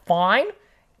said they were fine.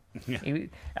 Yeah.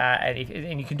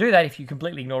 And you can do that if you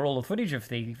completely ignore all the footage of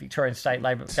the Victorian State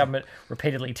Labor government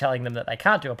repeatedly telling them that they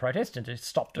can't do a protest and to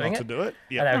stop doing Not to do it.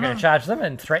 Yep. And they were going to charge them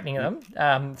and threatening them.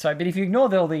 But if you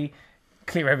ignore all the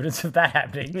clear evidence of that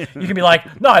happening, you can be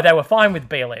like, no, they were fine with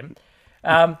BLM.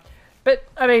 But,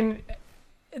 I mean...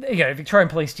 Victorian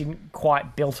police didn't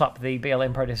quite build up the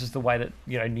BLM protesters the way that,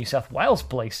 New South Wales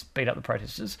police beat up the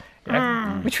protesters,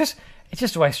 which was, it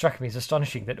just always struck me as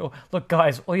astonishing that, look,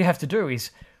 guys, all you have to do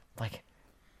is,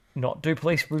 not do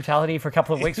police brutality for a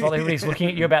couple of weeks while everybody's looking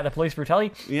at you about the police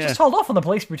brutality. Yeah. Just hold off on the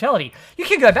police brutality. You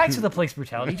can go back to the police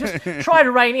brutality. Just try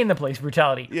to rein in the police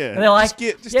brutality. Yeah. And they're like,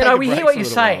 we hear what you're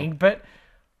saying, but...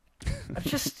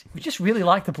 we just really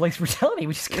like the police brutality.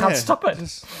 We just can't stop it.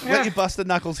 Let your busted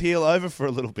knuckles heal over for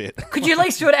a little bit. Could you at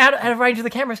least do it out of range of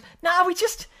the cameras? No,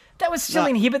 that would still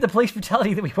inhibit the police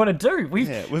brutality that we want to do.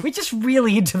 We're just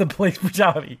really into the police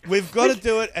brutality. We've got to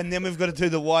do it, and then we've got to do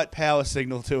the white power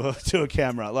signal to a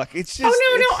camera. It's just.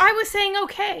 Oh no! I was saying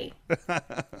okay.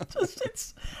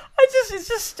 It's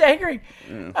just staggering.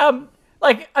 Yeah.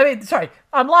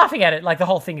 I'm laughing at it like the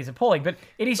whole thing is appalling, but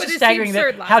it is just staggering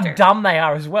how dumb they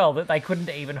are as well, that they couldn't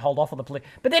even hold off on the police.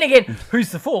 But then again,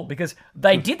 who's the fool? Because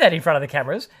they did that in front of the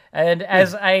cameras and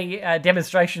as a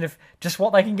demonstration of just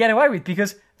what they can get away with,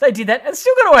 because they did that and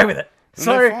still got away with it.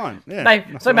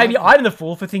 So maybe I'm the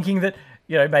fool for thinking that,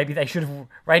 maybe they should have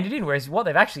reined it in, whereas what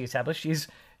they've actually established is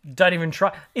don't even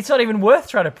try. It's not even worth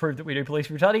trying to prove that we do police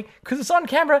brutality because it's on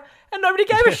camera and nobody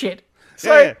gave a shit.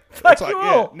 So, fuck you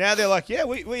all. Now they're like,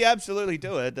 we absolutely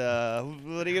do it. What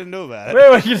are you going to do about it?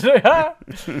 What are you going to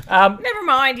do? Never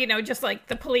mind, just like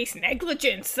the police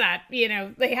negligence that,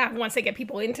 they have once they get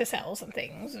people into cells and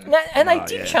things. And they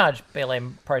did charge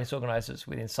BLM protest organisers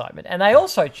with incitement. And they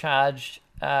also charged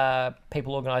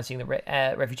people organising the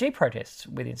refugee protests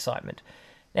with incitement.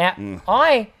 Now,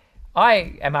 so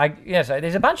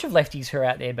there's a bunch of lefties who are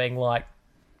out there being like,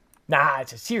 nah,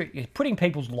 you're putting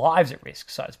people's lives at risk.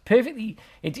 So it's perfectly,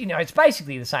 it's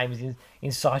basically the same as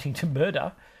inciting to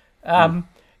murder.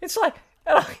 It's like,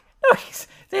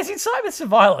 there's incitement to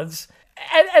violence,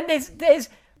 and there's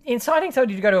inciting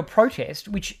somebody to go to a protest,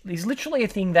 which is literally a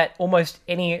thing that almost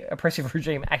any oppressive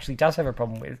regime actually does have a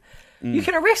problem with. You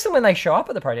can arrest them when they show up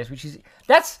at the protest,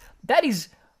 that is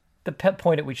the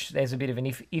point at which there's a bit of an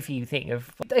iffy thing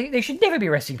of they should never be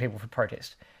arresting people for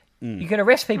protest. You can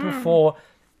arrest people for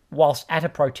whilst at a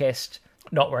protest,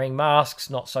 not wearing masks,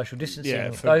 not social distancing,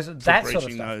 that sort of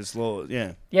stuff. Those laws,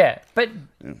 but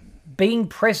being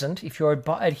present, if you're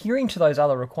adhering to those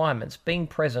other requirements, being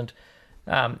present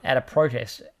at a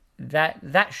protest,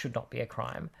 that should not be a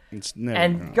crime. It's never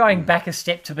and going back a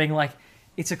step to being like,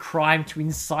 it's a crime to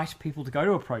incite people to go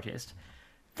to a protest.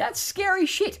 That's scary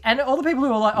shit. And all the people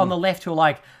who are like on the left who are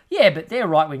like, but they're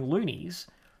right-wing loonies.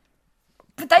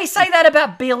 But they say that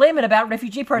about BLM and about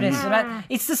refugee protests.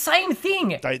 It's the same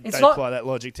thing. They apply that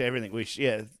logic to everything. They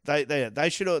should.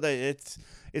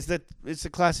 It's the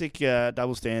classic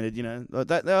double standard.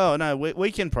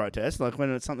 We can protest. Like when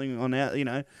it's something on out,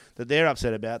 that they're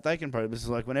upset about, they can protest. It's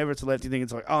like whenever it's a lefty thing,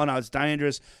 it's like, oh no, it's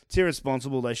dangerous, it's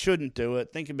irresponsible. They shouldn't do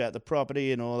it. Think about the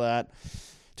property and all that.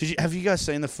 Have you guys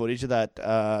seen the footage of that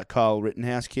Kyle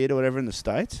Rittenhouse kid or whatever in the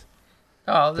States?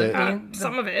 Oh,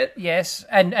 some of it. Yes,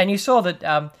 and you saw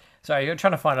that, sorry, you're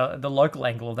trying to find the local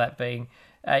angle of that being,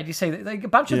 you see a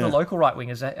bunch of the local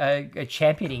right-wingers are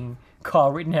championing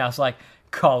Kyle Rittenhouse, like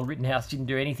Kyle Rittenhouse didn't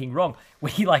do anything wrong,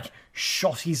 when he,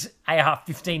 shot his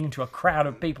AR-15 into a crowd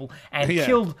of people and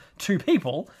killed 2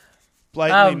 people.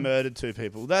 Blatantly murdered 2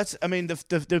 people. That's,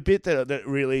 the bit that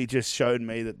really just showed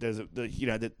me that there's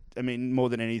more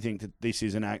than anything, that this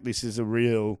is an act, this is a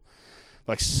real...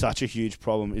 such a huge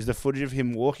problem is the footage of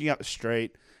him walking up the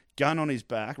street, gun on his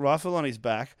back, rifle on his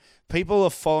back. People are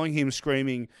following him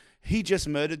screaming, he just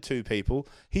murdered 2 people.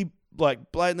 He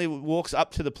blatantly walks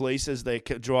up to the police as they're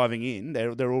driving in.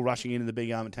 They're all rushing into the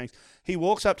big armored tanks. He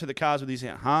walks up to the cars with his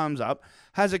arms up,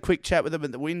 has a quick chat with them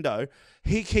at the window.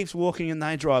 He keeps walking and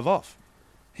they drive off.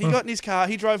 He got in his car.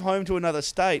 He drove home to another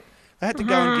state. They had to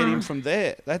go and get him from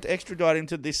there. They had to extradite him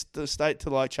to the state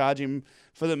to charge him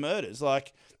for the murders.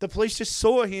 The police just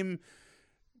saw him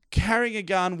carrying a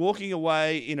gun, walking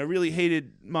away in a really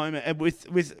heated moment, and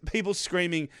with people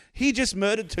screaming, he just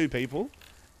murdered 2 people,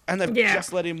 and they've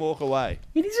just let him walk away.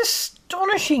 It is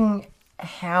astonishing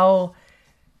how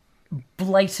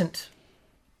blatant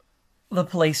the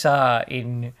police are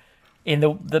in in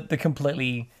the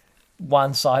completely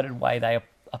one-sided way they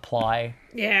apply.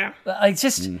 Yeah. It's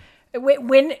just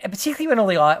when particularly when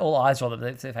all eyes are on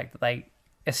them, the fact that they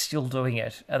are still doing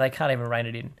it and they can't even rein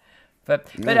it in. But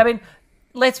I mean,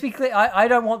 let's be clear. I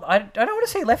don't want to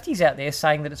see lefties out there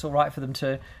saying that it's all right for there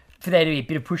to be a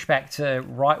bit of pushback to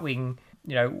right-wing,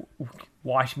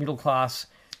 white middle class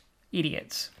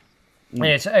idiots. And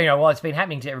it's it's been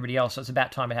happening to everybody else, so it's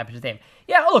about time it happened to them.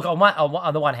 Yeah, look,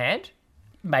 on the one hand,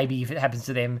 maybe if it happens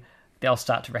to them, they'll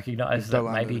start to recognise that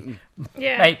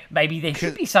maybe there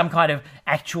should be some kind of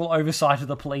actual oversight of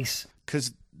the police.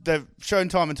 Because they've shown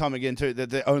time and time again too that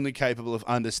they're only capable of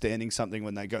understanding something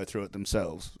when they go through it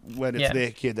themselves. When it's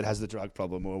their kid that has the drug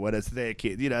problem, or when it's their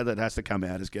kid, that has to come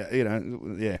out as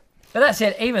yeah. But that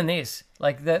said, even this,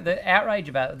 like the outrage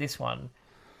about this one,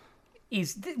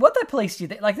 is what the police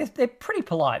did. Like they're pretty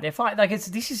polite. They're fine. Like it's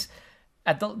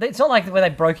not like when they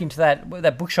broke into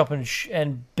that bookshop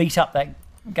and beat up that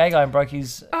gay guy and broke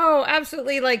his. Oh,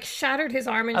 absolutely! Like shattered his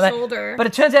arm and shoulder. But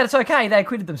it turns out it's okay. They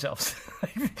acquitted themselves.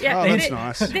 Yeah, that's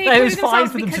nice. They acquitted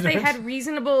themselves because they had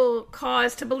reasonable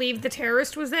cause to believe the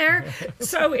terrorist was there.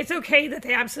 So it's okay that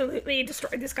they absolutely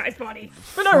destroyed this guy's body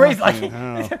for no reason. Like,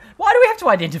 why do we have to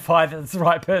identify that it's the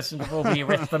right person before we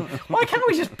arrest them? Why can't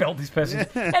we just belt this person?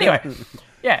 Anyway,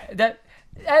 yeah,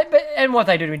 and what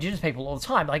they do to Indigenous people all the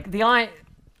time, like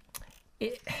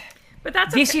but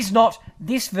that's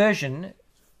this version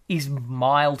is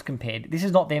mild compared. This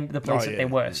is not the police at their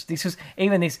worst. This is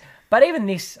even this. But even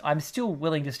this, I'm still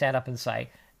willing to stand up and say,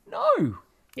 no,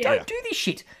 don't do this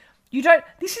shit. You don't.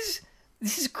 This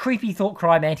is creepy thought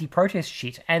crime, anti-protest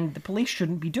shit, and the police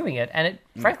shouldn't be doing it. And it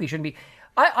frankly shouldn't be.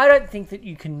 I don't think that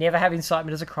you can never have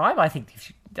incitement as a crime. I think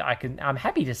I'm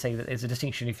happy to see that there's a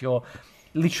distinction if you're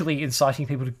literally inciting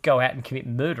people to go out and commit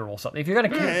murder or something. If you're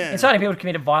going to inciting people to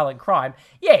commit a violent crime,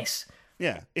 yes.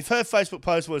 Yeah. If her Facebook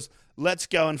post was, let's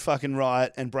go and fucking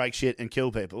riot and break shit and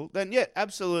kill people, then yeah,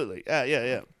 absolutely.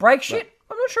 Yeah. Break shit?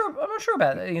 I'm not sure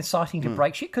about inciting to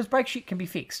break shit, because break shit can be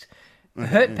fixed.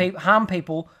 Hurt people, harm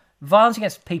people, violence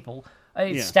against people.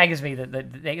 It staggers me that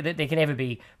there can ever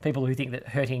be people who think that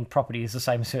hurting property is the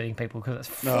same as hurting people, because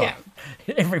it's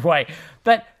in every way.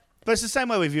 But it's the same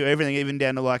way we view everything, even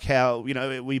down to like how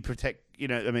we protect.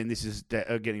 I mean, this is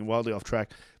getting wildly off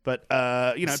track, but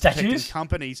protecting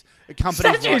companies'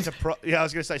 right to I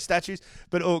was going to say statues,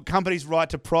 but companies' right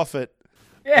to profit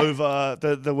over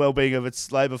the well-being of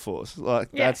its labour force.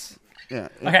 Like that's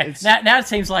okay. Now it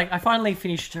seems like I finally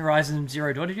finished Horizon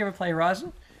Zero Dawn. Did you ever play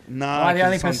Horizon? No,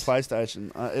 it's on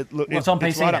PlayStation. It's on PC.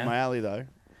 It's right up my alley though.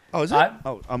 Oh, is it?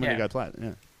 I'm going to go play it.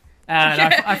 Yeah.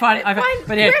 I find,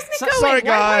 but yeah. Where's Nick going? Sorry,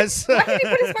 guys. Why did he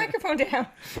put his microphone down?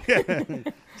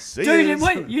 Dude,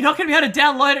 wait, you're not going to be able to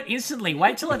download it instantly.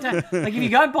 Wait till it. Like if you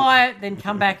go buy it, then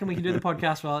come back and we can do the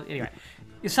podcast. Well, anyway,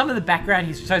 some of the background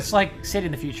history. So it's like set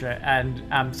in the future, and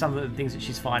some of the things that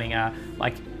she's finding are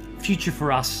like future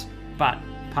for us, but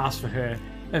past for her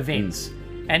events.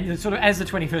 And sort of as the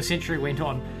 21st century went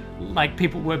on, like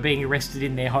people were being arrested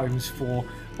in their homes for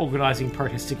organising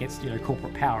protests against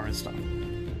corporate power and stuff.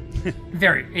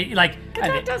 Very like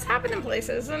that does happen in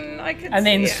places, and I could. And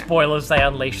then spoilers, they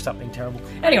unleash something terrible.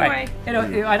 Anyway, I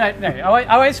don't know.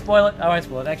 I won't spoil it.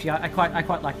 Actually, I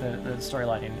quite like the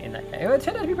storyline in that game. It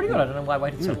turned out to be pretty good. I don't know why I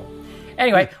waited so long.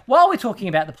 Anyway, while we're talking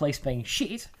about the police being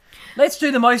shit, let's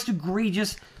do the most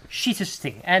egregious, shittest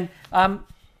thing. And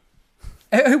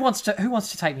who wants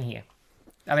to take me here?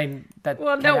 I mean, that no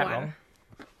one. Wrong.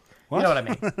 What? You know what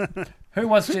I mean? Who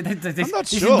wants to? I'm not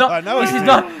sure. I know.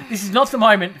 This is not the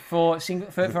moment for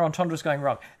entendres going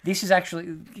wrong. This is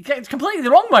actually it's completely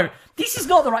the wrong moment. This is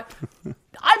not the right.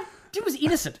 It was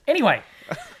innocent. Anyway,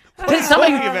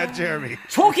 talking about Jeremy.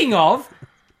 Talking of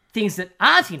things that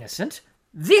aren't innocent,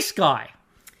 this guy,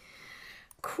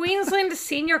 Queensland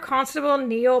Senior Constable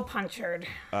Neil Punchard.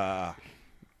 And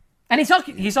he's not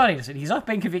innocent. He's not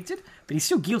been convicted, but he's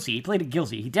still guilty. He pleaded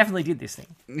guilty. He definitely did this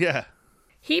thing. Yeah.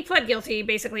 He pled guilty,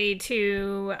 basically,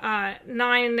 to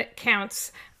 9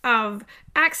 counts of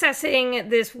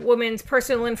accessing this woman's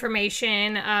personal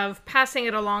information, of passing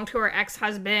it along to her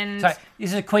ex-husband. Sorry, this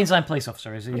is a Queensland police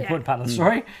officer. Is an important part of the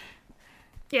story.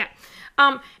 Yeah.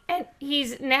 And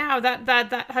he's now,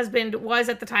 that husband was,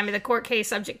 at the time of the court case,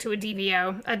 subject to a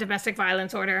DVO, a domestic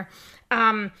violence order.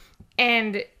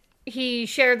 And he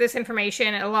shared this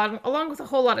information along with a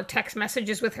whole lot of text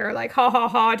messages with her, like, ha ha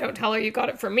ha, don't tell her you got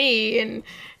it from me, and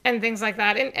things like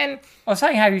that. And I was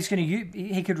saying how he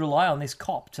could rely on this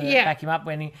cop to back him up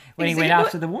when he went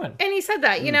after the woman. And he said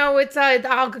that, it's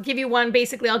I'll give you one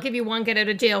get out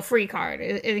of jail free card.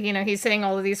 He's saying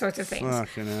all of these sorts of things.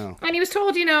 Fucking hell. And he was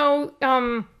told,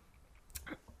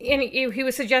 and he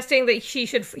was suggesting that he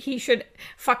should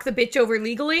fuck the bitch over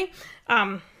legally,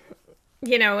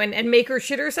 you know, and make her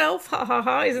shit herself. Ha ha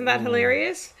ha! Isn't that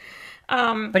hilarious?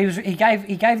 But he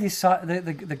gave this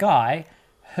the guy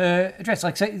her address.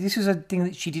 Like, so this was a thing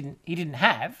that he didn't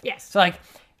have. Yes. So like,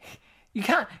 you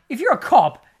can't, if you're a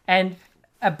cop and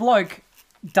a bloke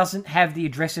doesn't have the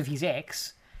address of his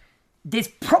ex, there's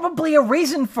probably a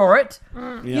reason for it.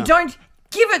 Yeah. You don't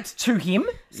give it to him.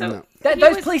 So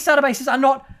Those police databases are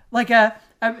not like a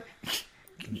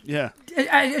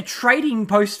trading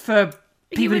post for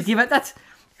people to give it. That's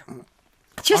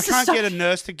just I can't get a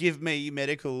nurse to give me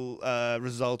medical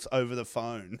results over the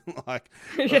phone, like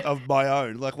of my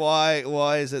own. Like,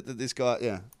 why is it that this guy?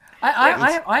 Yeah.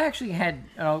 I actually had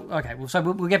okay. Well, so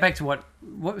we'll get back to what.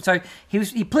 So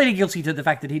he pleaded guilty to the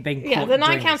fact that he'd been caught the 9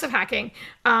 doing counts this. of hacking.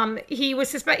 He was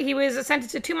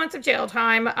sentenced to 2 months of jail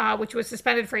time, which was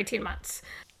suspended for 18 months,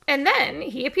 and then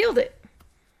he appealed it.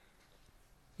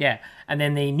 Yeah, and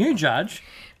then the new judge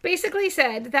Basically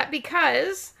said that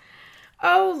because,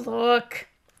 oh look,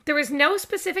 there was no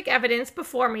specific evidence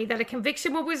before me that a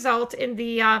conviction will result in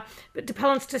the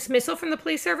appellant's dismissal from the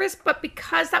police service, but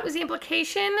because that was the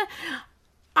implication,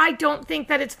 I don't think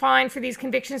that it's fine for these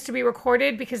convictions to be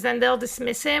recorded because then they'll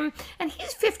dismiss him. And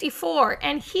he's 54,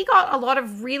 and he got a lot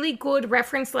of really good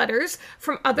reference letters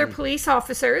from other police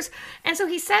officers. And so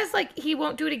he says, like, he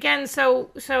won't do it again, so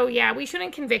yeah, we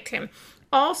shouldn't convict him.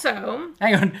 Also...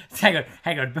 Hang on.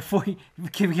 Before we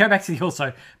go back to the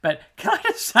also, but can I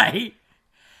just say...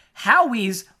 How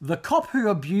is the cop who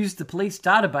abused the police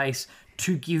database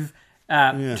to give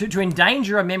to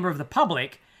endanger a member of the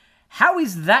public? How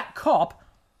is that cop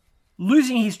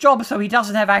losing his job so he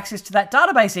doesn't have access to that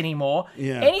database anymore?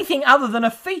 Yeah. Anything other than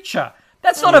a feature?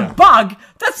 That's not a bug.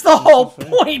 That's the whole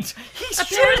point. He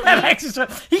shouldn't have access to it.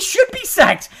 He should be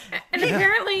sacked. And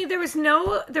apparently there was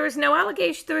no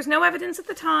allegation, there was no evidence at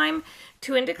the time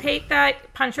to indicate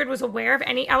that Punchard was aware of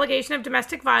any allegation of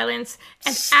domestic violence.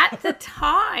 And at the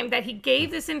time that he gave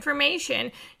this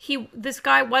information, this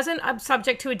guy wasn't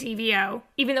subject to a DVO,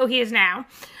 even though he is now,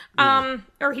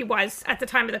 or he was at the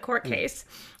time of the court case.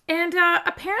 And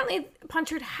apparently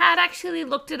Punchard had actually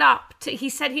looked it up. He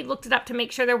said he looked it up to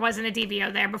make sure there wasn't a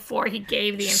DVO there before he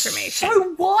gave the information.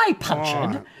 So why,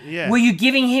 Punchard? Were you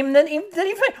giving him that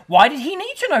information? Why did he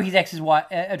need to know his ex's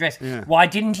address? Yeah. Why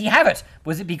didn't he have it?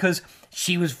 Was it because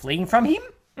she was fleeing from him?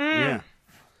 Yeah.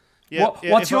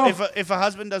 If a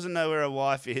husband doesn't know where a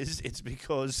wife is, it's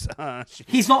because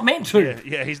he's not meant to.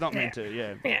 Yeah, he's not meant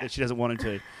to. Yeah, she doesn't want him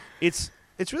to. It's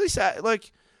really sad.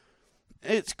 Like,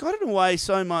 it's gotten away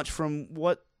so much from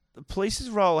what the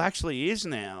police's role actually is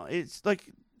now. It's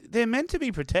like they're meant to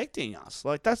be protecting us.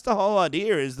 Like, that's the whole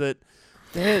idea, is that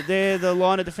they're the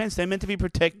line of defense. They're meant to be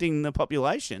protecting the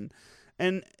population,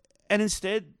 and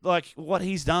instead, like, what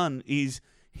he's done is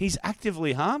he's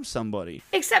actively harmed somebody.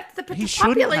 Except the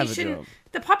population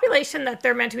that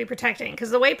they're meant to be protecting, because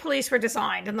the way police were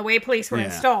designed and the way police were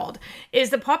installed is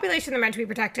the population they're meant to be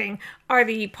protecting are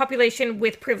the population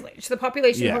with privilege, the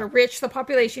population who are rich, the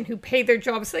population who paid their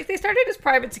jobs. Like, they started as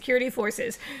private security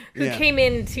forces who came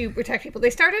in to protect people. They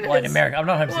started in America. I'm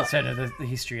not 100% certain of the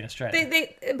history in Australia.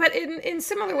 But in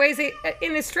similar ways,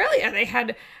 in Australia, they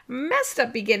had messed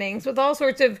up beginnings with all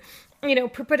sorts of,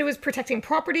 but it was protecting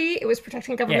property, it was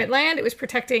protecting government land, it was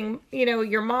protecting,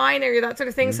 your mine or that sort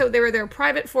of thing. Mm-hmm. So there were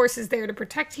private forces there to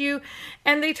protect you,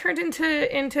 and they turned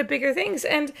into bigger things.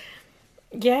 And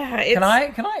it's... Can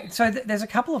I? So there's a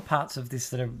couple of parts of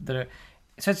this that are.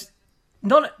 So it's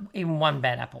not even one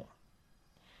bad apple.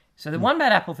 So the one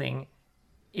bad apple thing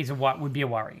is would be a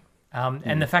worry,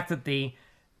 and the fact that the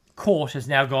court has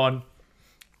now gone,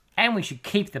 and we should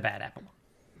keep the bad apple.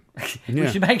 We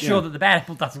should make sure that the bad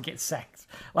apple doesn't get sacked.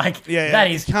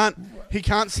 That is... He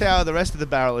can't sour the rest of the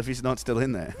barrel if he's not still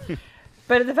in there.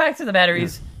 But the fact of the matter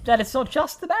is that it's not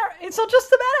just the bad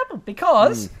apple,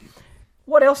 because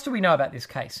what else do we know about this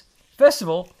case? First of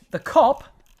all, the cop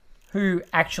who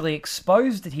actually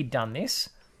exposed that he'd done this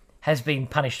has been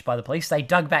punished by the police. They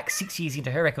dug back 6 years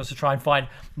into her records to try and find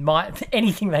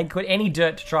anything they could, any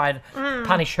dirt to try and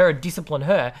punish her and discipline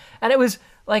her. And it was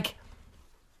like...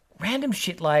 random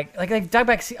shit like they've dug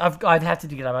back. I'd have to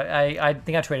dig it up. I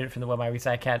think I tweeted it from the Well May We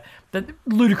Say Cat. The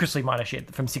ludicrously minor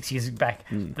shit from 6 years back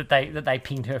that they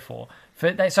pinged her for.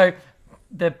 So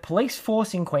the police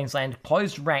force in Queensland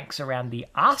closed ranks around the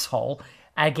arsehole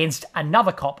against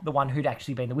another cop, the one who'd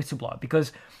actually been the whistleblower,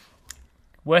 because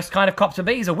worst kind of cop to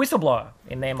be is a whistleblower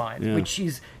in their mind, which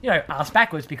is, ass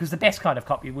backwards, because the best kind of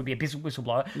cop would be a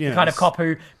whistleblower, the kind of cop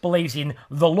who believes in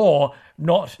the law,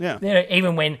 not,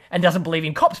 even when, and doesn't believe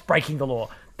in cops breaking the law.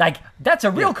 Like, that's a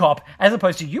real cop, as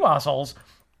opposed to you assholes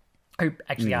who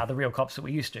actually are the real cops that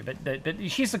we're used to. But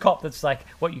she's the cop that's like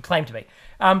what you claim to be.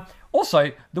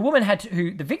 Also, the woman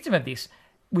who the victim of this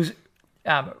was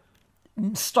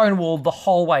stonewalled the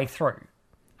whole way through.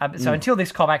 So until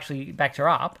this cop actually backed her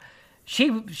up, she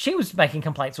was making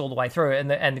complaints all the way through,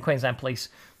 and the Queensland Police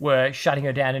were shutting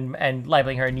her down and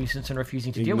labelling her a nuisance and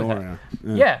refusing to deal with her.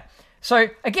 Yeah. So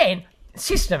again,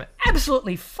 system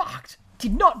absolutely fucked.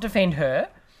 Did not defend her.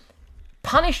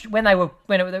 Punished when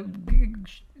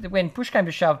push came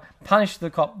to shove, punished the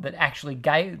cop that actually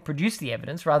produced the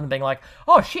evidence, rather than being like,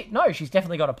 oh shit, no, she's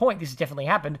definitely got a point. This has definitely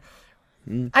happened.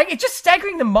 It's just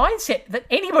staggering the mindset that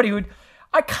anybody would.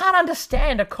 I can't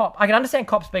understand a cop. I can understand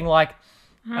cops being like,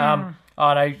 oh no,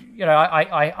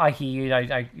 I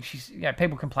hear she's,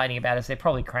 people complaining about us. They're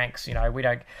probably cranks. We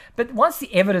don't. But once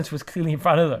the evidence was clearly in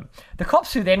front of them, the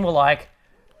cops who then were like,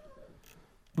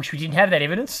 wish we didn't have that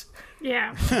evidence.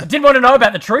 Yeah. I didn't want to know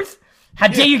about the truth. How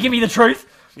dare you give me the truth?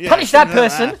 Punish that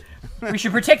person. We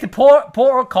should protect the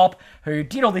poor cop who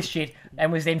did all this shit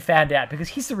and was then found out, because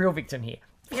he's the real victim here.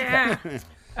 Yeah.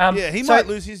 He might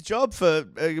lose his job for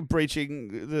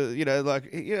breaching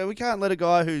the, we can't let a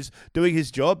guy who's doing his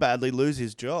job badly lose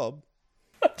his job.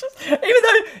 Even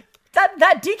though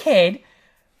that dickhead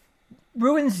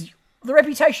ruins the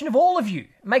reputation of all of you,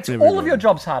 makes all of your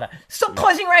jobs harder. Stop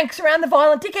closing ranks around the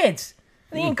violent dickheads,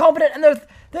 the incompetent and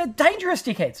the dangerous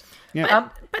dickheads. Yeah.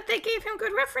 But they gave him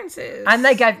good references. And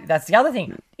that's the other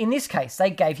thing. In this case, they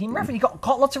gave him references. He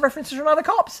got lots of references from other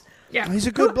cops. Yeah. He's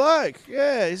a good bloke.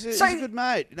 Yeah, he's a good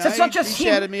mate. So it's not just he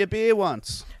him. shouted me a beer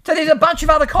once. So there's a bunch of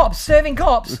other serving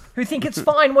cops, who think it's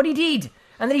fine what he did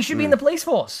and that he should be in the police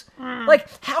force. Like,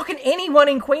 how can anyone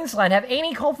in Queensland have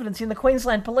any confidence in the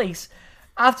Queensland police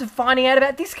after finding out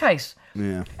about this case?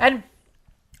 Yeah. And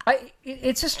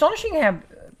it's astonishing how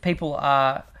people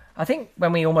are. I think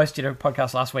when we almost did a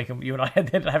podcast last week, and you and I had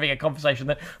having a conversation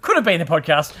that could have been the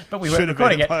podcast, but we weren't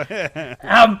recording it.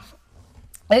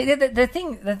 The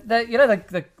thing,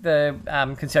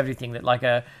 the conservative thing that like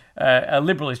a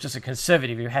liberal is just a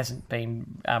conservative who hasn't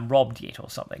been robbed yet or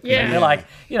something. Yeah. They're like,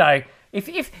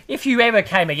 if you ever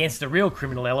came against a real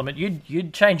criminal element,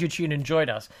 you'd change your tune and join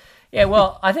us. Yeah,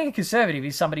 well, I think a conservative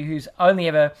is somebody who's only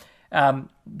ever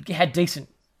had decent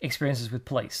experiences with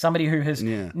police, somebody who has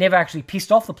never actually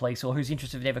pissed off the police, or whose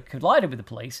interests have never collided with the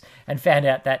police, and found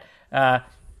out that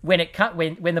when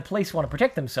the police want to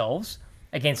protect themselves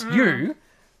against you,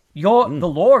 the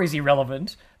law is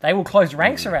irrelevant. They will close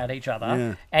ranks around each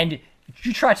other, and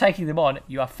you try taking them on,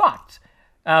 you are fucked.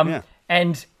 And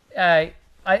I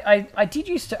did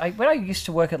used to when I used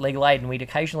to work at Legal Aid, and we'd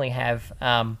occasionally have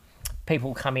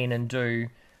people come in and do.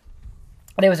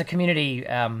 There was a community.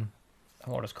 I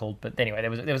don't know what it's called, but anyway,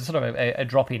 there was sort of a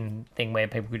drop-in thing where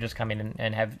people could just come in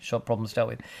and have short problems dealt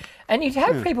with, and you'd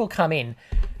have people come in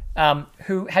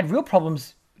who had real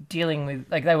problems dealing with,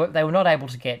 like they were not able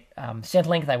to get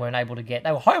Centrelink, they were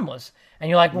homeless, and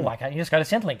you're like, well, why can't you just go to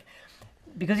Centrelink?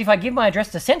 Because if I give my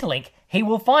address to Centrelink, he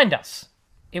will find us.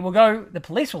 It will go, the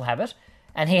police will have it,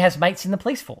 and he has mates in the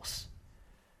police force.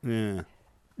 Yeah.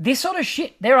 This sort of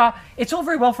shit, it's all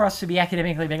very well for us to be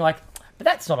academically being like, but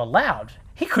that's not allowed.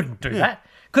 He couldn't do that.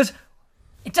 Because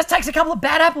it just takes a couple of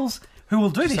bad apples who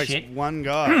will do this shit. One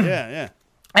guy, yeah.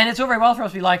 And it's all very well for us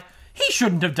to be like, he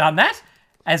shouldn't have done that,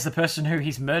 as the person who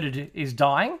he's murdered is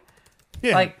dying.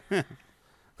 Yeah.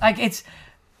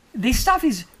 This stuff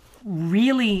is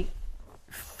really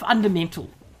fundamental,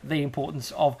 the importance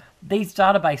of these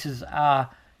databases are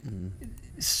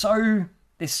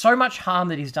there's so much harm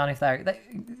that is done if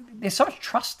there's so much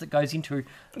trust that goes into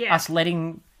us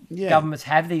letting governments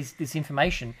have this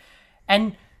information,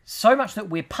 and so much that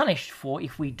we're punished for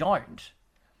if we don't.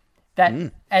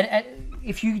 And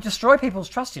if you destroy people's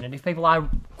trust in it, if people are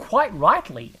quite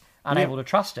rightly unable to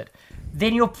trust it,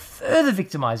 then you're further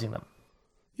victimizing them.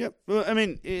 Yep. Well, I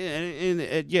mean,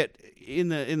 yet in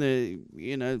the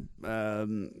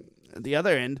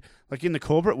other end, like in the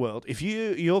corporate world, if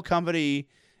your company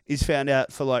is found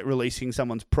out for like releasing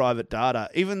someone's private data,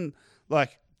 even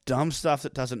like dumb stuff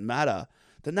that doesn't matter,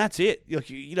 then that's it.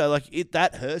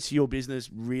 That hurts your business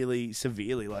really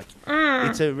severely.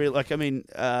 It's a real,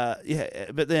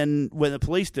 but then when the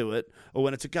police do it, or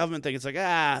when it's a government thing, it's like,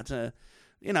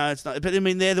 it's not. But I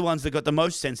mean, they're the ones that got the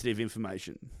most sensitive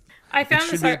information. I found it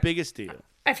should be the biggest deal.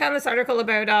 I found this article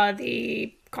about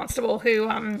the constable who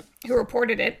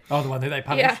reported it. Oh, the one that they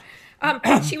punished? Yeah.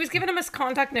 She was given a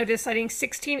misconduct notice citing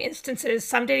 16 instances,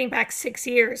 some dating back 6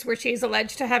 years, where she is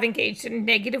alleged to have engaged in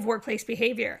negative workplace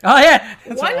behavior. Oh, yeah.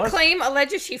 One claim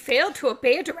alleges she failed to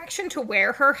obey a direction to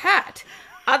wear her hat.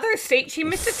 other states, you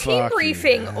missed a team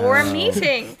briefing or a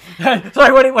meeting.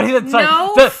 Sorry, what is it? Sorry,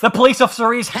 No. the police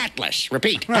officer is Hatless.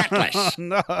 Repeat, hatless.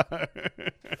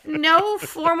 No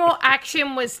formal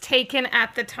action was taken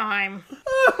at the time.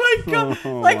 Oh my god!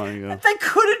 my God. They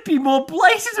couldn't be more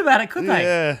blatant about it, could they?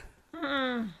 Yeah.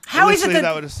 How is it Literally, that?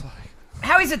 that would just like,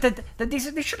 How is it that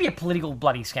this should be a political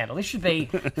bloody scandal? This should be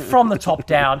from the top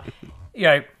down. You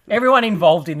know, everyone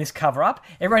involved in this cover-up,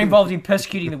 everyone involved in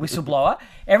persecuting the whistleblower,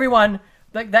 everyone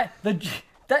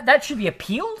that should be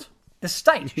appealed. The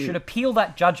state should appeal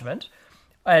that judgment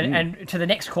and to the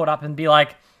next court up and be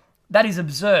like, that is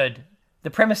absurd. The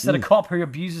premise that a cop who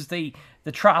abuses the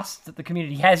trust that the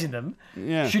community has in them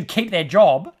should keep their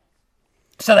job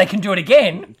so they can do it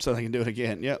again. so they can do it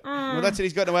again. Yep. Well, that's it.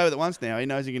 He's gotten away with it once now. He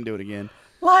knows he can do it again.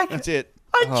 Like, That's it.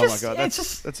 I Oh just- my god, it's that's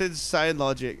just- that's insane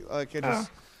logic. Like, it just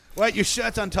wait, your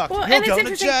shirt's untucked. Well, You're and it's going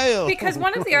to interesting jail. because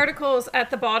one of the articles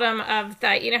at the bottom of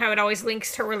that, you know how it always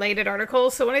links to related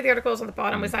articles. So one of the articles on the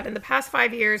bottom was that in the past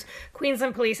 5 years,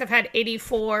 Queensland police have had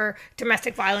 84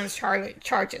 domestic violence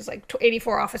charges. Like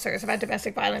 84 officers have had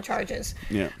domestic violence charges.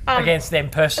 Yeah. against them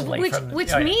personally.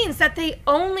 Which means that they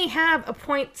only have a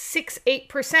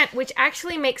 0.68%, which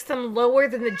actually makes them lower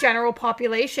than the general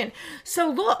population. So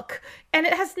look, and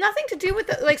it has nothing to do with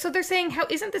so they're saying, how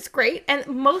isn't this great? And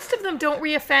most of them don't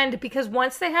reoffend because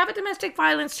once they have a domestic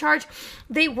violence charge,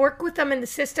 they work with them in the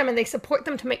system and they support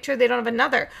them to make sure they don't have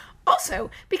another.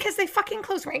 Also, because they fucking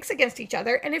close ranks against each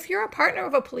other, and if you're a partner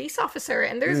of a police officer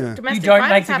and there's you domestic don't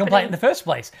violence make the happening, complaint in the first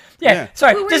place. Yeah. Who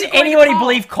Sorry, are does you going to anybody call?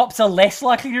 believe cops are less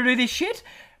likely to do this shit?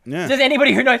 Yeah. Does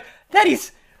anybody who knows that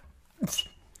is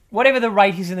whatever the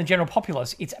rate is in the general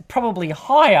populace, it's probably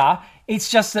higher. It's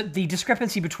just that the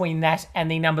discrepancy between that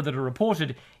and the number that are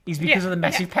reported is because of the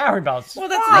massive power imbalance. Well,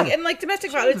 that's the thing. And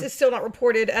domestic violence is still not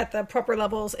reported at the proper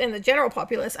levels in the general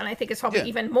populace, and I think it's probably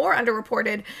even more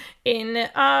underreported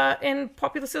in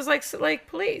populaces like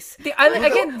police. Again,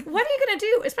 what are you going to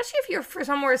do, especially if you're for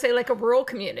somewhere, say like a rural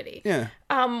community? Yeah.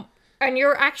 And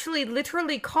you're actually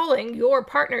literally calling your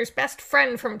partner's best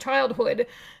friend from childhood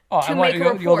to and make a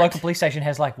report. your local police station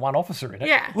has like one officer in it.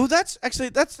 Yeah. Well, that's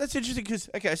interesting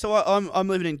because so I'm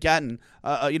living in Gatton.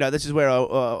 This is where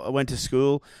I went to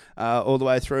school all the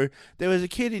way through. There was a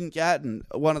kid in Gatton,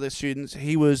 one of the students.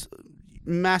 He was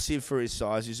massive for his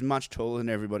size. He's much taller than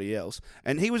everybody else,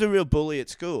 and he was a real bully at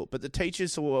school. But the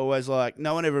teachers were always like,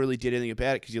 no one ever really did anything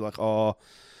about it because you're like, oh,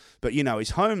 but his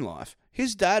home life.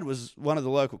 His dad was one of the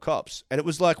local cops, and it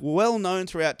was like well known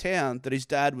throughout town that his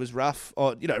dad was rough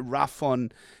on this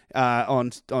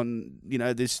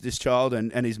child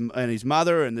and his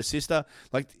mother and the sister.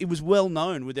 Like, it was well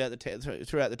known throughout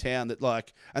the town that,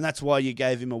 like, and that's why you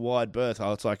gave him a wide berth.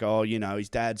 It's like, his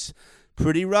dad's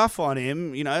pretty rough on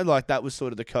him. Like, that was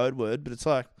sort of the code word. But it's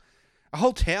like a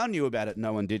whole town knew about it.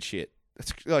 No one did shit.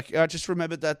 It's like I just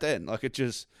remembered that then. Like,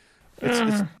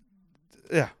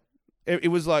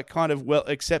 it was like kind of well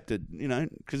accepted,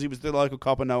 because he was the local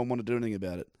cop and no one wanted to do anything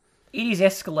about it. It is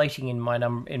escalating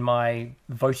in my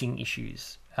voting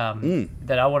issues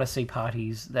that I want to see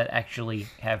parties that actually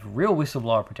have real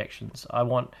whistleblower protections. I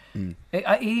want it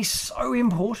is so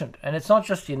important, and it's not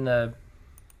just in the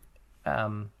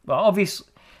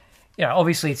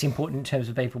obviously it's important in terms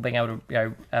of people being able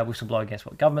to whistleblow against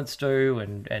what governments do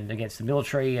and against the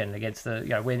military and against the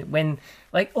when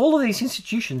like all of these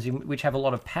institutions which have a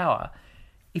lot of power.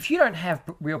 If you don't have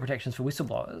real protections for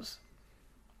whistleblowers,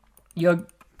 you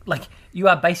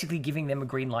are basically giving them a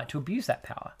green light to abuse that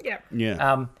power. Yeah.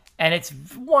 Yeah. And it's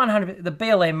 100%. The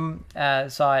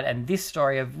BLM side and this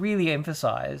story have really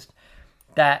emphasised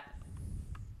that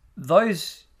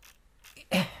those.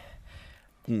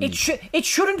 It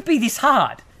shouldn't be this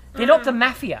hard. They're not the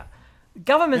mafia.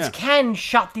 Governments can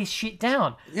shut this shit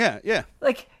down. Yeah. Yeah.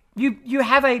 Like you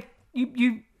have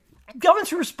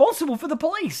governments are responsible for the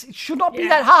police. It should not be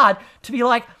that hard to be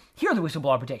like, here are the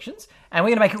whistleblower protections, and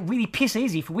we're going to make it really piss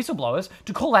easy for whistleblowers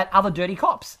to call out other dirty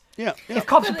cops. Yeah. If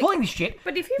cops are pulling this shit,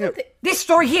 But if you this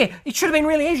story here, it should have been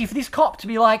really easy for this cop to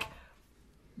be like,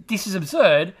 this is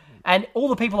absurd, and all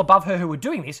the people above her who were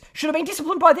doing this should have been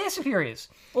disciplined by their superiors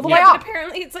all the way but up.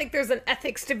 apparently it's like there's an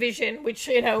ethics division, which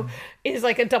is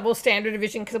like a double standard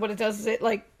division, because what it does is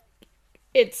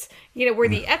it's we're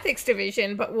the ethics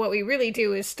division, but what we really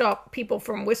do is stop people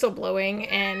from whistleblowing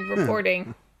and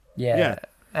reporting. Yeah.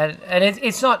 And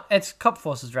it's cop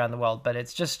forces around the world, but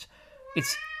it's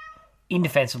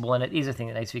indefensible, and it is a thing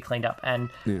that needs to be cleaned up. And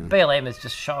BLM has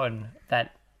just shown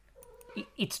that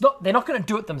they're not going to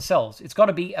do it themselves. It's got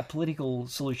to be a political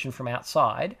solution from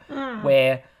outside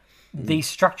where these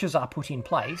structures are put in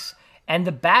place and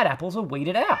the bad apples are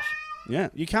weeded out. Yeah,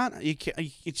 you can't.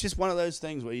 It's just one of those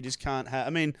things where you just can't have. I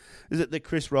mean, is it the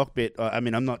Chris Rock bit? I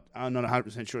mean, I'm not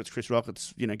 100% sure it's Chris Rock.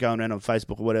 It's going around on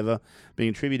Facebook or whatever, being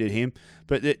attributed to him.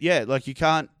 But like you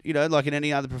can't. Like in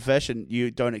any other profession, you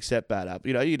don't accept bad up.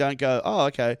 You don't go, oh,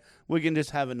 okay, we can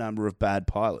just have a number of bad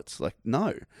pilots. Like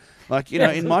no, like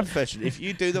in my profession, if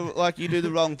you do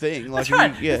the wrong thing, like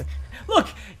That's right. Look,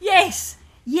 yes,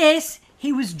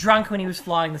 he was drunk when he was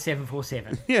flying the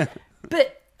 747. Yeah,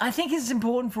 but I think it's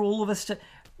important for all of us to...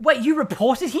 Wait, you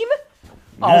reported him? Yeah.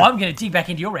 Oh, I'm going to dig back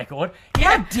into your record.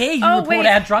 How dare you report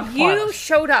our drunk pilots? You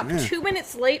showed up 2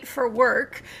 minutes late for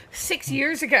work 6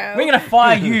 years ago. We're going to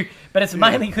fire you, but it's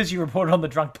mainly because you reported on the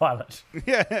drunk pilot.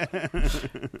 Yeah.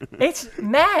 It's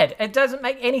mad. It doesn't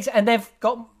make any sense. And they've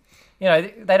got...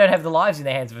 they don't have the lives in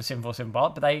their hands of a 747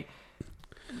 pilot, but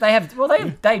they have... Well,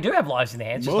 they do have lives in their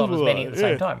hands, just not as many at the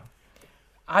same time.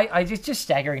 It's just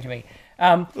staggering to me.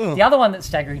 The other one that's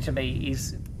staggering to me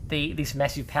is this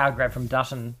massive power grab from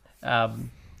Dutton. I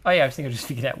was thinking I just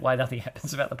figured out why nothing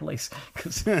happens about the police.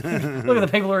 Because look at the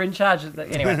people who are in charge.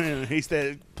 Anyway. He's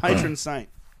their patron saint.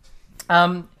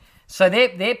 So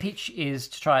their pitch is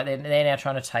to try... They're now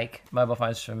trying to take mobile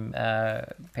phones from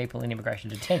people in immigration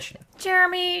detention.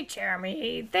 Jeremy,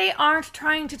 they aren't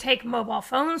trying to take mobile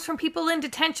phones from people in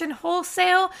detention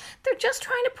wholesale. They're just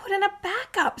trying to put in a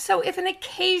backup. So if an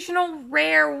occasional,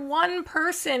 rare one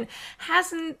person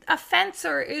has an offense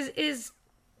or is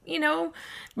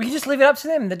we can just leave it up to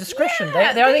them. The discretion.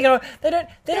 Yeah, they're only going to. They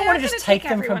don't want to just take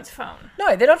them from. Phone.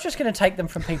 No, they're not just going to take them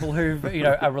from people who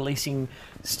are releasing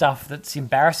stuff that's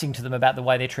embarrassing to them about the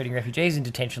way they're treating refugees in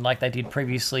detention, like they did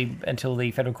previously until the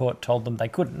federal court told them they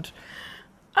couldn't.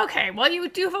 Okay, well, you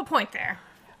do have a point there.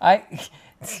 I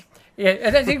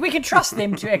don't think we can trust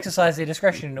them to exercise their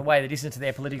discretion in a way that isn't to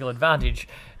their political advantage.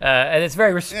 And it's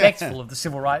very respectful of the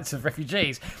civil rights of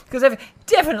refugees, because they've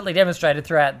definitely demonstrated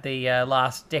throughout the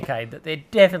last decade that they're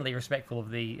definitely respectful of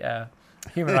the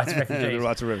human rights of refugees. The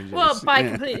rights of refugees. Well, by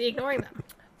completely ignoring them.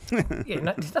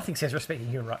 Nothing says respecting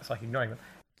human rights like ignoring them.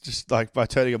 Just like by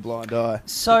turning a blind eye.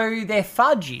 So their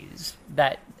fudge is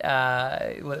that,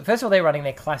 first of all, they're running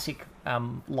their classic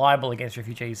libel against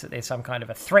refugees, that they're some kind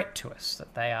of a threat to us,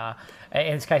 that they are,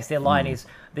 in this case, their line is,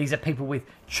 these are people with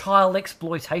child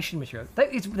exploitation material.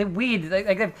 They're weird.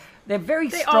 They're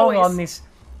very strong on this.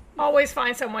 Always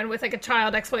find someone with like a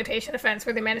child exploitation offense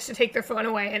where they managed to take their phone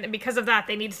away, and because of that,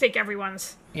 they need to take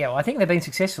everyone's. Yeah, well, I think they've been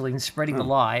successful in spreading the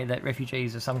lie that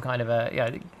refugees are some kind of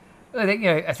a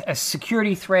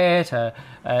security threat,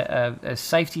 a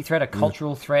safety threat, a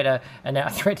cultural threat, and a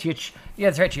threat to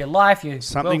your life, your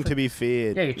something to be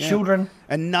feared. Yeah, your children.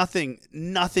 And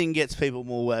nothing gets people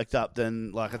more worked up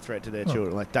than like a threat to their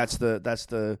children. Like that's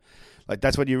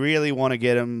what you really want to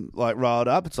get them like riled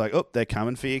up. It's like, oh, they're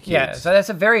coming for your kids. Yeah, so that's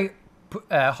a very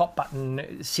hot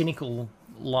button, cynical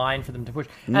line for them to push.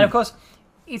 And of course,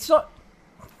 it's not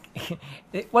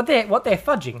what they're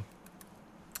fudging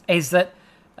is that.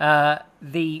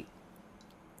 The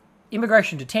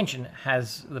immigration detention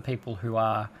has the people who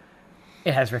are...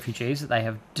 It has refugees that they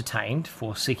have detained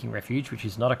for seeking refuge, which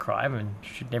is not a crime and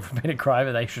should never have been a crime,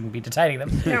 and they shouldn't be detaining them.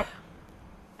 No.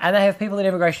 And they have people in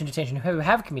immigration detention who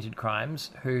have committed crimes,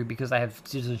 who, because they have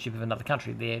citizenship of another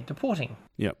country, they're deporting.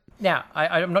 Yep. Now,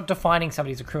 I'm not defining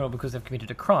somebody as a criminal because they've committed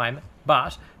a crime,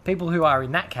 but people who are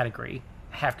in that category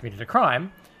have committed a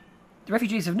crime. The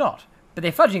refugees have not. But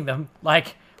they're fudging them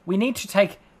like, we need to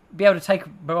be able to take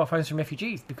mobile phones from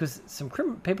refugees because some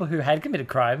people who had committed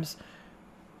crimes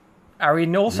are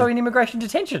in immigration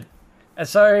detention. And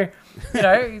so,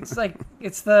 it's like,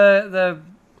 it's they're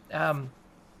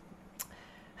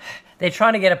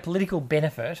trying to get a political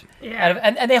benefit out of,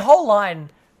 and their whole line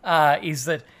is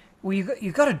that, well,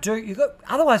 you've got to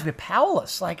otherwise we're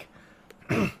powerless. Like,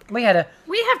 we have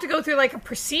to go through like a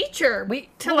procedure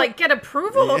to get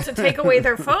approval to take away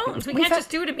their phones. We can't just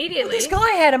do it immediately. This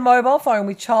guy had a mobile phone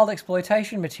with child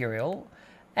exploitation material,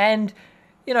 and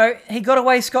he got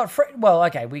away scot-free. Well,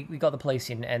 okay, we got the police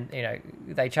in, and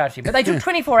they charged him, but they took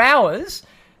 24 hours.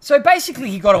 So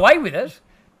basically, he got away with it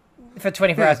for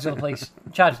 24 hours until the police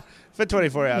charged him. For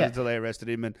 24 hours until they arrested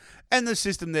him, and the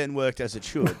system then worked as it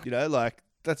should. Like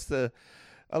that's the.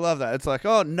 I love that. It's like,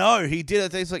 oh, no, he did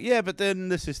it. It's like, yeah, but then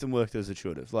the system worked as it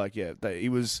should have. Like, yeah, he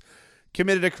was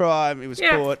committed a crime. He was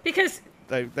caught. Because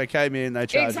they came in, they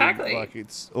charged him. Like,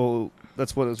 it's all,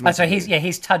 that's what it was meant so to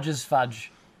he's Tudge's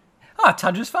fudge. Oh,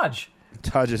 Tudge's fudge.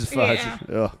 Tudge's fudge. Yeah.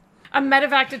 Oh. A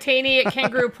medevac detainee at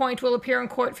Kangaroo Point will appear in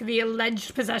court for the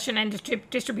alleged possession and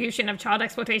distribution of child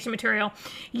exploitation material.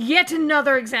 Yet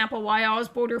another example why Oz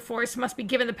Border Force must be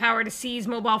given the power to seize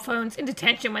mobile phones in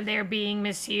detention when they are being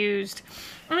misused.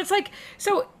 And it's like,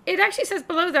 so it actually says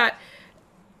below that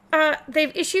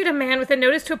they've issued a man with a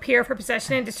notice to appear for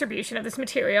possession and distribution of this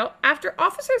material after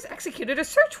officers executed a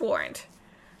search warrant.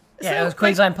 Yeah, So, it was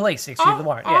Queensland Police executed the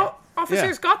warrant. Yeah.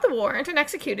 Officers got the warrant and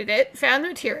executed it, found the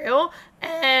material,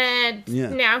 and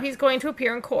now he's going to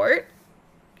appear in court.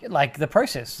 Like the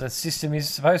process, the system is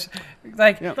supposed,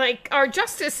 like our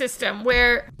justice system,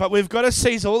 where But we've got to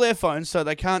seize all their phones so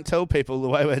they can't tell people the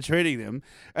way we're treating them.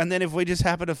 And then if we just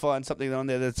happen to find something on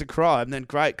there that's a crime, then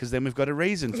great, because then we've got a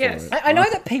reason for it. I know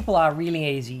that people are really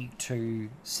easy to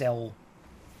sell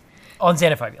on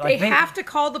xenophobia. they have to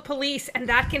call the police, and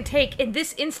that can take. In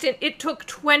this instant, it took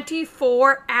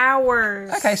 24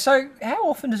 hours. Okay, so how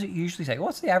often does it usually take?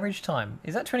 What's the average time?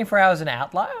 Is that 24 hours an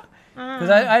outlier?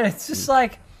 Because it's just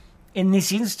like, in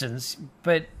this instance,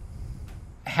 but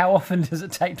how often does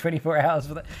it take 24 hours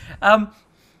for that? And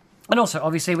also,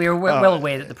 obviously, we were well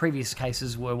aware that the previous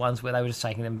cases were ones where they were just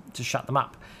taking them to shut them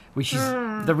up, which is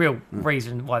the real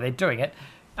reason why they're doing it.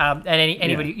 And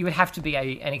anybody, you would have to be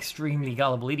an extremely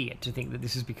gullible idiot to think that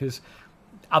this is because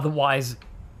otherwise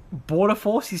Border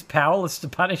Force is powerless to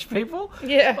punish people.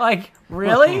 Yeah. Like,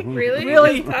 really?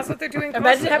 Really? That's what they're doing.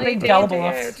 Imagine constantly, being day in, gullible day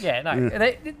enough. out. Yeah,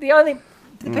 no.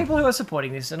 The people who are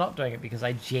supporting this are not doing it because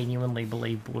they genuinely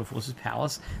believe Border Force is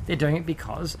powerless. They're doing it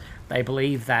because they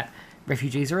believe that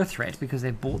refugees are a threat because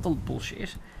they've bought the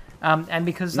bullshit, and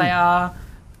because they are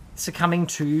succumbing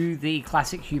to the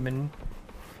classic human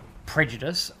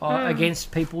prejudice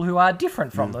against people who are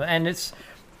different from them. And it's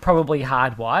probably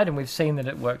hardwired, and we've seen that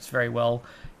it works very well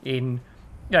in,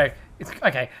 the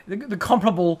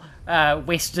comparable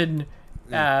Western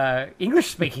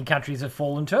English-speaking countries have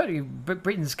fallen to it.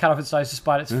 Britain's cut off its nose to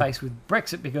spite its face with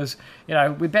Brexit because,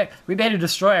 we better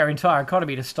destroy our entire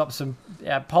economy to stop some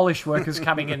Polish workers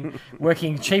coming and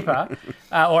working cheaper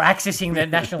or accessing the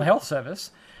National Health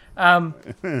Service. And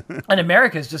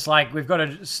America's just like, we've got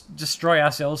to destroy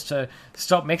ourselves to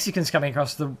stop Mexicans coming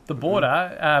across the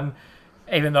border,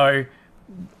 even though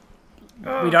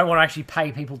we don't want to actually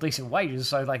pay people decent wages.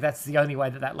 So, that's the only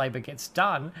way that labour gets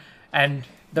done. And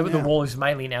the wall is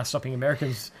mainly now stopping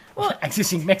Americans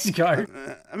accessing Mexico.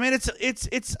 I mean,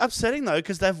 it's upsetting, though,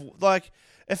 because they've,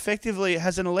 effectively,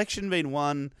 has an election been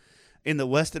won in the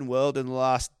Western world in the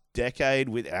last decade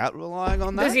without relying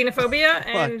on that? The xenophobia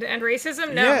and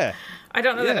racism? No. I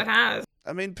don't know that it has.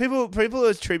 I mean, people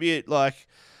attribute,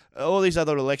 all these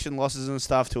other election losses and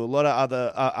stuff to a lot of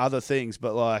other things,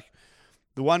 but,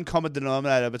 the one common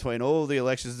denominator between all the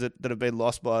elections that have been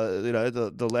lost by,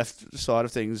 the left side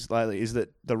of things lately is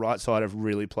that the right side have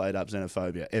really played up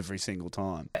xenophobia every single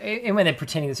time. And when they're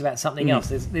pretending it's about something else,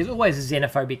 there's always a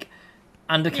xenophobic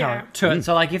undercurrent to it.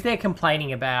 So, if they're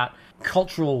complaining about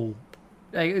cultural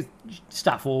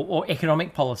stuff or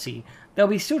economic policy, they'll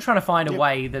be still trying to find a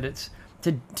way that it's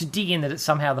to dig in that it's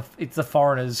somehow it's the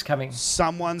foreigners coming.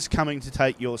 Someone's coming to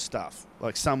take your stuff.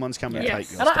 Someone's coming to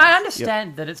take your stuff. And I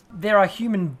understand that there are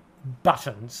human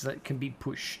buttons that can be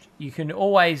pushed. You can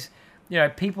always,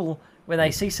 people, when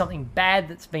they see something bad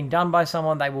that's been done by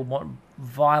someone, they will want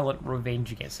violent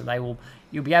revenge against them.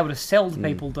 You'll be able to sell to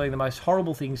people doing the most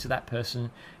horrible things to that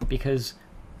person because,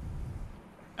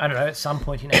 I don't know, at some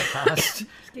point in our past,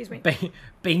 excuse me,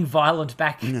 being violent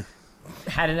back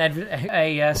had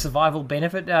a survival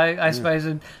benefit, I suppose,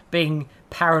 and being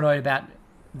paranoid about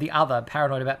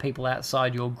paranoid about people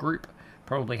outside your group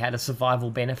probably had a survival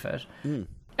benefit.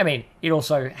 I mean, it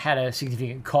also had a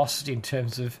significant cost in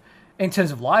terms of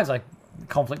lives,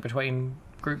 conflict between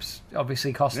groups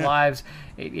obviously cost lives.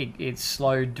 It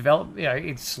slowed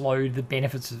it slowed the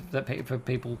benefits for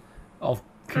people of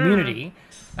community.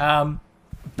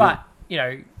 But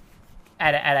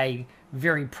at a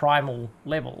very primal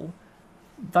level,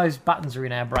 those buttons are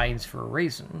in our brains for a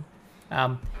reason.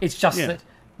 It's just that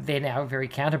they're now very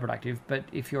counterproductive. But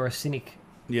if you're a cynic,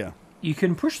 you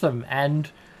can push them, and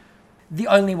the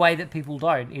only way that people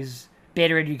don't is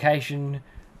better education,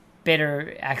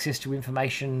 better access to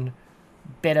information,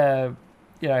 better,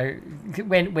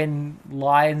 when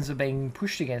lines are being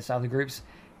pushed against other groups,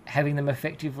 having them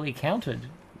effectively countered.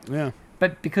 Yeah.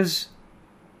 But because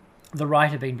the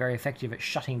right have been very effective at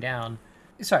shutting down.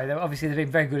 Sorry, obviously they've been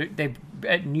very good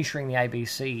at neutering the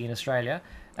ABC in Australia.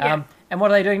 And what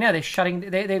are they doing now?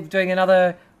 They're doing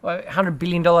another $100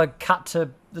 billion cut to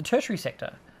the tertiary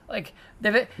sector. It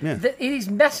is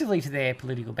massively to their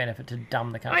political benefit to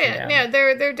dumb the country down. Yeah,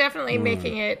 they're definitely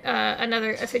making it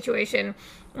a situation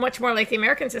much more like the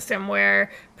American system,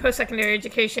 where post-secondary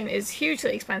education is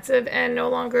hugely expensive and no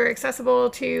longer accessible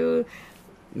to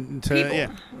people.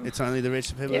 Yeah, it's only the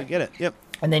rich people who get it. Yep.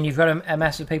 And then you've got a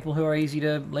mass of people who are easy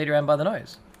to lead around by the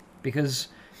nose, because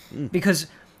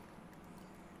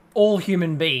all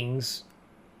human beings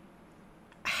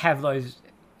have those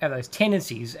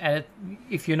tendencies, and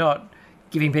if you're not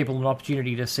giving people an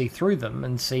opportunity to see through them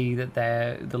and see that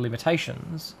they're the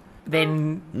limitations,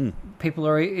 then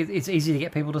it's easy to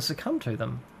get people to succumb to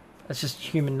them. That's just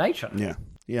human nature. Yeah.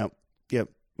 Yep.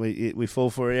 We fall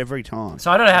for it every time. So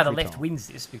I don't know how the left wins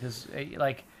this, because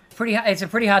it's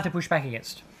pretty hard to push back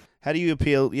against. How do you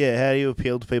appeal? Yeah, how do you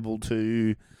appeal to people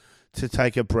to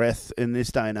take a breath in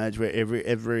this day and age where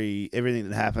everything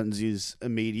that happens is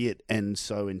immediate and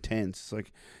so intense?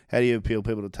 Like, how do you appeal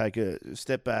people to take a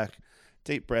step back,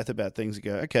 deep breath about things and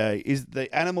go, okay, is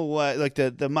the animal way, like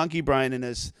the monkey brain in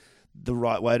us, the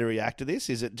right way to react to this?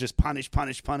 Is it just punish?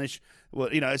 Well,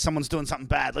 someone's doing something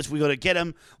bad. We got to get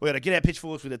them. We got to get our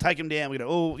pitchforks. We got to take them down. We got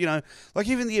to like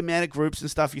even the amount of groups and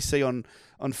stuff you see on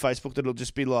Facebook that'll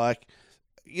just be like,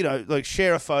 like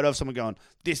share a photo of someone going,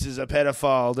 this is a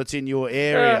pedophile that's in your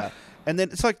area. And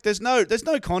then it's like, there's no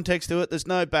context to it. There's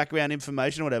no background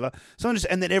information or whatever.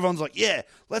 And then everyone's like, yeah,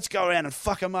 let's go around and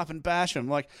fuck them up and bash them.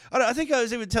 Like, I think I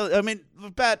was even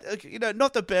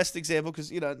not the best example, because,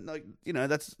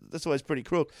 that's always pretty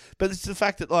cruel. But it's the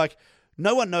fact that, like,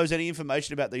 no one knows any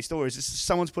information about these stories. It's just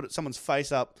someone's put someone's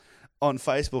face up on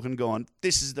Facebook and gone,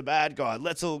 this is the bad guy.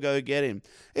 Let's all go get him.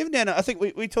 Even now, I think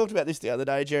we talked about this the other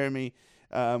day, Jeremy,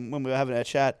 when we were having our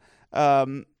chat.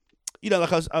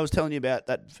 Like I was telling you about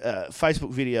that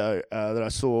Facebook video that I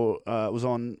saw was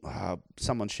on,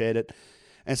 someone shared it,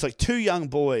 and it's like two young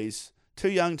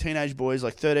teenage boys,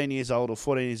 like 13 years old or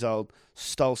 14 years old,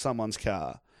 stole someone's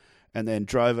car and then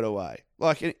drove it away.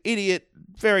 Like an idiot,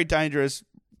 very dangerous,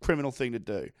 criminal thing to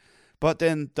do. But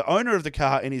then the owner of the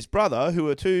car and his brother, who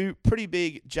are two pretty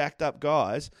big, jacked up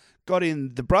guys, got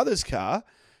in the brother's car,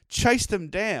 chased them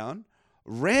down,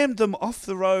 rammed them off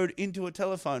the road into a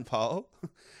telephone pole.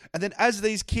 And then as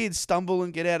these kids stumble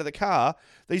and get out of the car,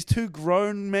 these two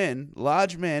grown men,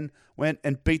 large men, went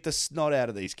and beat the snot out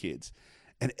of these kids.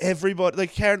 And everybody,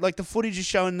 the footage is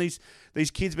showing these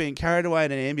kids being carried away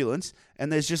in an ambulance,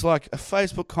 and there's just like a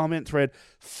Facebook comment thread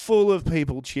full of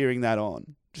people cheering that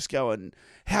on. Just going,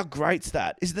 how great's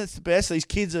that? Isn't that the best? These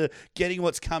kids are getting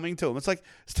what's coming to them. It's like,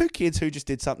 it's two kids who just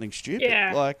did something stupid.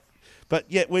 Yeah. But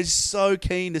yet we're so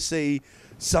keen to see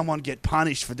someone get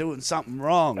punished for doing something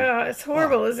wrong. Oh, it's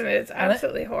horrible, isn't it? It's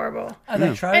absolutely horrible. And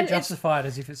they try to justify it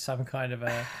as if it's some kind of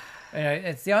a,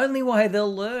 it's the only way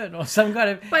they'll learn, or some kind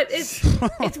of. But it's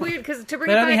weird, because to bring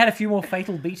they it only back, had a few more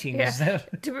fatal beatings. Yeah.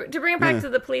 to bring it back to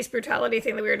the police brutality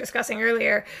thing that we were discussing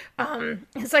earlier,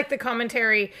 it's like the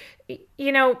commentary.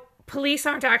 Police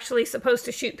aren't actually supposed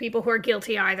to shoot people who are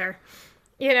guilty either.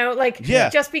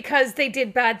 Just because they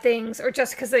did bad things, or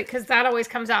just because that always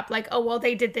comes up, like, oh, well,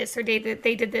 they did this, or they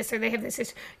did this, or they have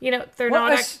this, they're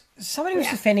not. Somebody was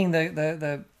defending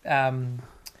the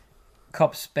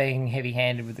cops being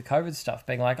heavy-handed with the COVID stuff,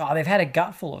 being like, oh, they've had a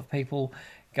gutful of people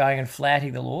going and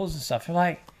flouting the laws and stuff. I'm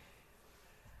like,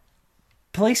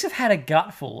 police have had a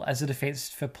gutful as a defence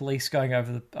for police going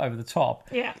over the top.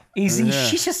 Yeah. Is the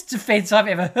shittest defence I've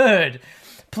ever heard.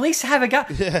 Police have a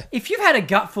gut. Yeah. If you've had a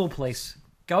gutful, police,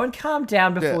 go and calm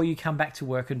down before you come back to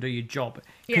work and do your job.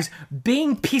 Because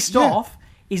being pissed off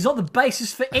is not the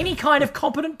basis for any kind of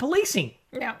competent policing.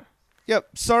 No. Yep.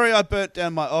 Sorry I burnt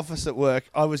down my office at work.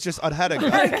 I'd had a go.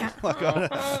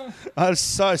 I was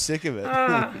so sick of it.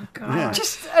 Oh, God.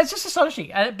 It's just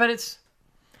astonishing. But it's...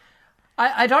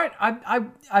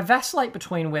 I vacillate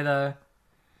between whether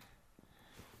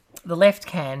the left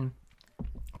can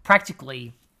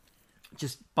practically,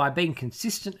 just by being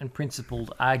consistent and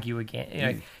principled, argue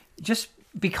again. Just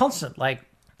be constant. Like,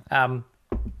 no,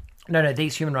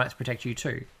 these human rights protect you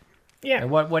too. Yeah.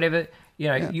 Whatever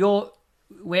you're,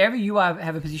 wherever you are,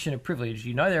 have a position of privilege.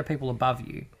 There are people above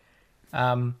you.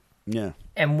 And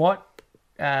what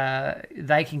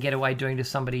they can get away doing to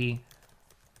somebody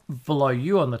below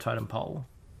you on the totem pole,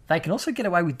 they can also get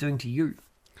away with doing to you.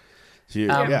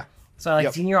 So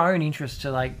it's in your own interest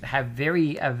to have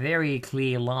a very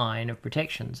clear line of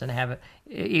protections, and have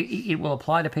it will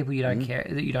apply to people you don't care,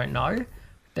 that you don't know,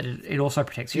 but it also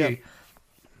protects you.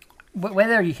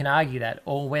 Whether you can argue that,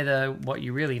 or whether what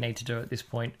you really need to do at this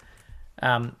point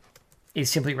is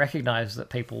simply recognise that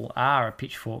people are a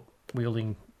pitchfork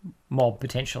wielding mob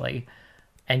potentially,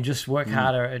 and just work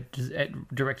harder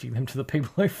at directing them to the people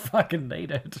who fucking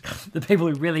need it. The people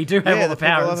who really do have all the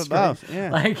power and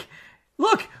strength.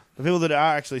 Look, the people that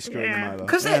are actually screwing them over.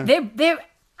 Because they're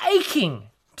aching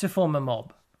to form a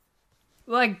mob.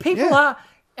 People are,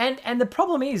 and the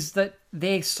problem is that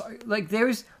they're so, there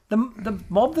is the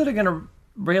mob that are going to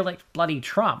re-elect bloody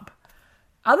Trump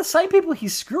are the same people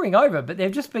he's screwing over, but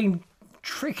they've just been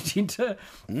tricked into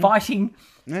fighting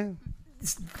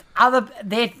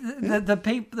the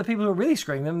people who are really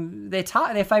screwing them, their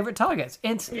favourite targets.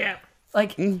 And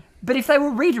but if they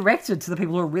were redirected to the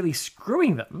people who are really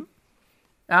screwing them,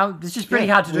 it's just pretty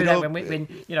hard to do that when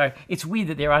it's weird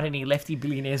that there aren't any lefty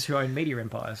billionaires who own media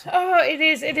empires. Oh, it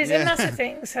is, and that's the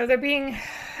thing. So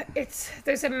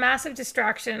there's a massive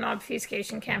distraction and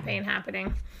obfuscation campaign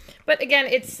happening. But again,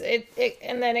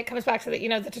 and then it comes back to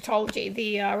the tautology,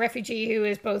 the refugee who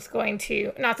is both going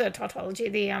to, not the tautology,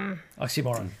 the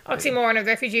oxymoron of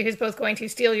the refugee who's both going to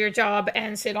steal your job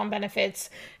and sit on benefits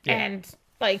and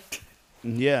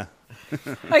Yeah.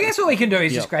 I guess what we can do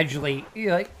is just gradually,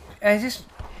 just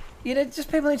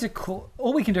people need to call.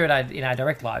 All we can do in our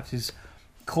direct lives is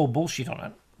call bullshit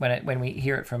on it when we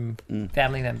hear it from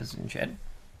family members and shit,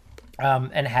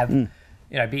 and have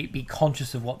be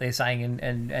conscious of what they're saying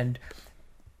and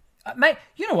mate,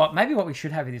 you know what? Maybe what we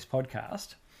should have in this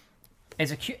podcast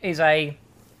is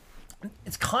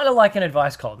it's kind of like an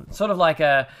advice column, sort of like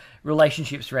a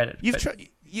relationships Reddit.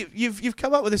 You've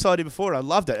come up with this idea before, and I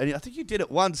loved it. And I think you did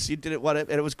it once. You did it once,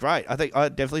 and it was great. I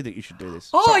definitely think you should do this.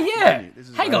 Oh, yeah.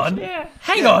 Hang on. Yeah.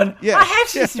 I have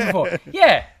seen this before.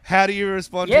 Yeah. How do you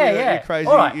respond to your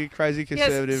crazy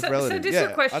conservative relative? So just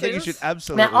some questions. I think you should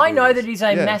absolutely. Now, I know that it is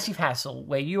a massive hassle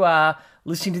where you are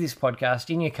listening to this podcast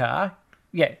in your car.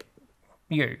 Yeah.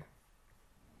 You're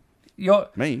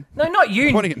me? No, not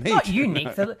you. Pointing at me. Not you,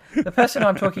 Nick. The person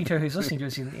I'm talking to who's listening to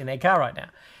us in their car right now.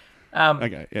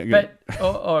 Okay, yeah, good. But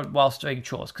or whilst doing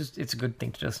chores, because it's a good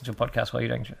thing to listen to a podcast while you're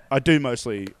doing chores. I do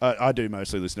mostly listen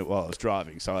to it while I was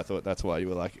driving, so I thought that's why you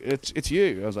were like, it's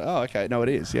you. I was like, oh, okay, no, it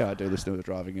is. Yeah, I do listen to it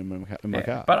driving in my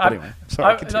car. But anyway,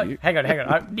 sorry, continue. Hang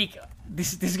on, Nick.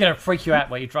 This is going to freak you out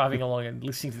while you're driving along and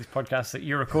listening to this podcast that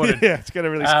you recorded. Yeah, it's going to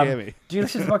really scare me. Do you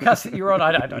listen to the podcast that you're on?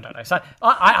 I don't know. So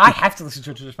I have to listen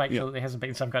to it to just make sure that there hasn't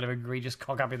been some kind of egregious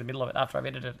cock up in the middle of it after I've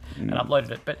edited it and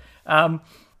uploaded it. But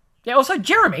also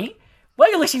Jeremy. While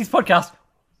you're listening to this podcast,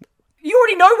 you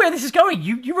already know where this is going.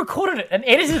 You recorded it and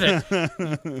edited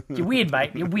it. You're weird,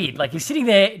 mate. You're weird. Like, you're sitting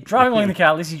there driving along in the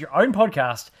car, listening to your own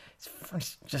podcast.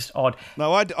 It's just odd.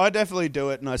 No, I definitely do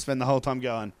it, and I spend the whole time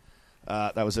going,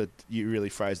 you really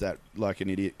phrased that like an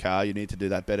idiot car. You need to do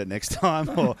that better next time.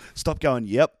 Or stop going,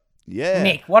 yep. Yeah.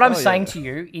 Nick, what I'm saying to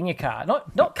you in your car,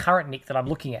 not current Nick that I'm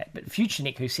looking at, but future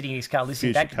Nick who's sitting in his car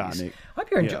listening back to this. Nick. I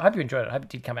hope you enjoyed it. I hope it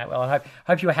did come out well. And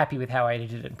hope you were happy with how I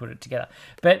edited it and put it together.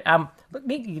 But look,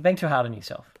 Nick, you're being too hard on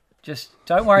yourself. Just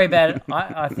don't worry about it.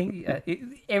 I think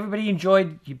everybody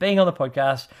enjoyed you being on the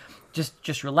podcast.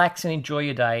 Just relax and enjoy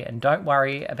your day, and don't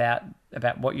worry about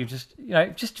what you just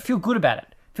feel good about it.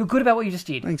 Feel good about what you just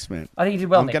did. Thanks, man. I think you did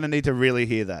well, I'm going to need to really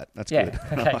hear that. That's good.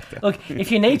 Okay. Like Look,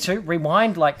 if you need to,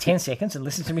 rewind like 10 seconds and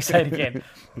listen to me say it again.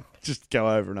 Just go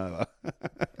over and over.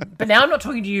 But now I'm not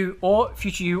talking to you or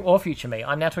future me.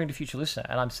 I'm now talking to future listener,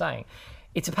 and I'm saying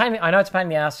it's a pain. I know it's a pain in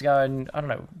the ass to go and, I don't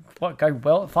know, find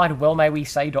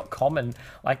wellmaywesay.com and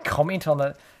like comment on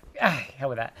the... hell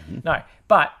with that. Mm-hmm. No.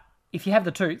 But if you have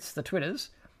the Twitters,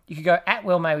 you could go at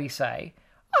wellmaywesay.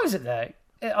 I was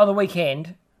on the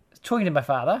weekend... talking to my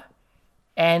father,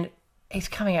 and he's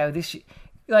coming out with this.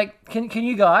 Like, can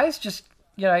you guys just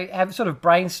have sort of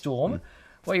brainstorm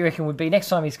what you reckon would be next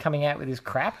time he's coming out with his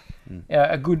crap?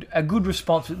 A good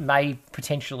response that may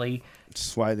potentially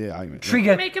sway the argument,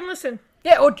 trigger, make him listen.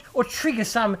 Yeah, or trigger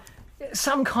some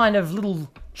kind of little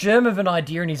germ of an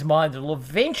idea in his mind that will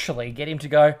eventually get him to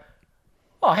go,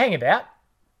 oh, hang about,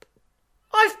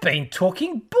 I've been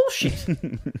talking bullshit.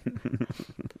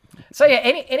 So yeah,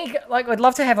 any I'd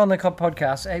love to have on the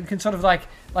podcast. You can sort of like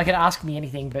an ask me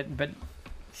anything, but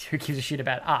who gives a shit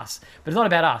about us? But it's not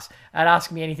about us. And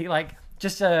ask me anything, like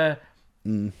just ask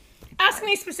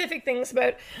me specific things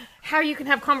about how you can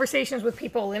have conversations with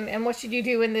people and what should you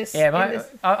do in this. Yeah,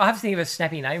 I have to think of a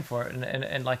snappy name for it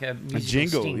and like a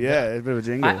jingle. Sting, yeah, a bit of a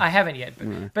jingle. I haven't yet,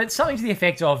 but something to the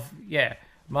effect of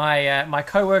my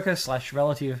coworker /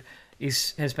 relative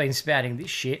has been spouting this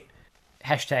shit.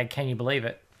 # can you believe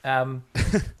it?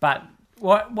 But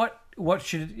what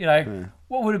should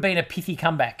what would have been a pithy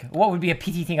comeback? What would be a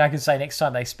pithy thing I could say next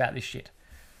time they spout this shit?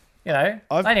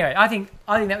 Anyway, I think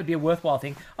that would be a worthwhile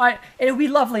thing. It would be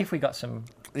lovely if we got some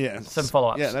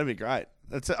follow-ups. Yeah, that'd be great.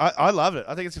 I love it.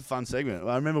 I think it's a fun segment.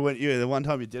 I remember the one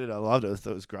time you did it, I loved it. I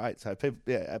thought it was great. So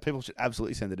people should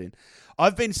absolutely send it in.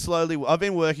 I've been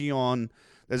working on.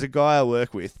 There's a guy I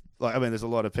work with. There's a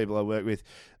lot of people I work with,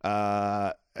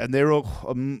 and they're all.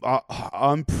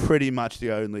 I'm pretty much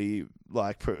the only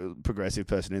progressive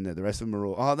person in there. The rest of them are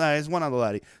all. Oh no, there's one other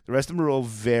lady. The rest of them are all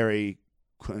very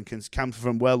come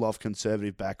from well-off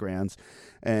conservative backgrounds,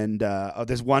 and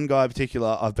there's one guy in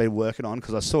particular I've been working on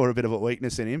because I saw a bit of a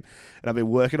weakness in him, and I've been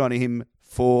working on him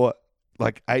for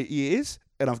like 8 years.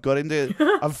 And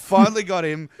I've finally got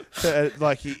him to,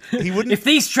 like, he wouldn't. If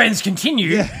these trends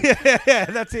continue. Yeah,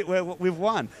 that's it. We've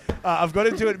won. I've got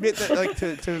him to admit that, like,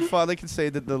 to finally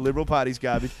concede that the Liberal Party's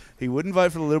garbage. He wouldn't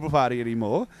vote for the Liberal Party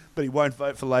anymore, but he won't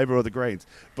vote for Labor or the Greens.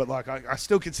 But, like, I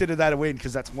still consider that a win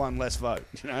because that's one less vote.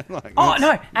 You know, like. Oh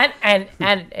no, and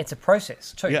it's a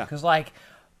process too. Yeah. Because like,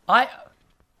 I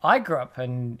grew up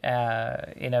in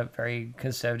a very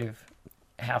conservative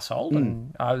household,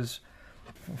 and I was.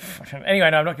 Anyway,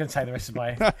 no, I'm not going to say the rest of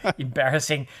my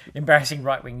embarrassing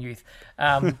right-wing youth.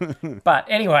 But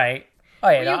anyway,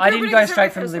 I didn't go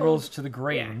straight from the Liberals to the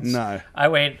Greens. No. I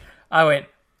went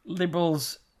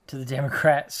Liberals to the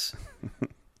Democrats.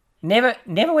 Never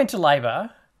went to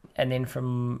Labor, and then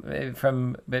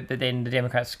but then the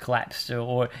Democrats collapsed,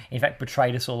 or in fact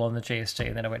betrayed us all on the GST,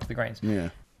 and then I went to the Greens. Yeah.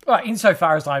 Well,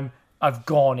 insofar as I've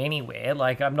gone anywhere,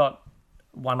 like I'm not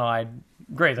one-eyed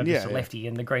Greens. I'm just a lefty,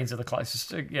 and the Greens are the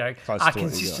closest. Are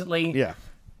consistently.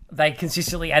 They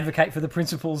consistently advocate for the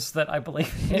principles that I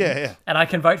believe in. Yeah. And I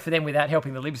can vote for them without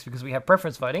helping the Libs because we have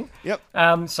preference voting. Yep.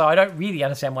 So I don't really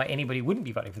understand why anybody wouldn't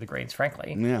be voting for the Greens,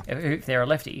 frankly. Yeah. If they're a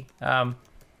lefty. Oh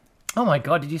my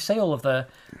God! Did you see all of the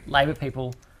Labor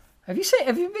people? Have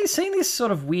you been seeing this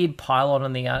sort of weird pile-on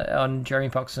on Jeremy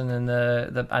Paxman and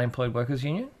the Unemployed Workers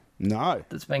Union? No.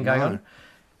 That's been going on.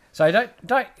 So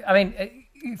don't. I mean.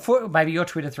 Maybe your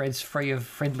Twitter thread's free of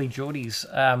Friendly Geordies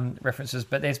references,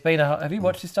 but there's been have you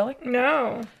watched this, darling?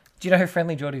 No. Do you know who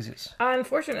Friendly Geordies is?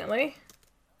 Unfortunately.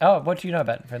 Oh, what do you know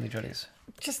about Friendly Geordies?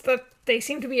 Just that they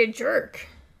seem to be a jerk.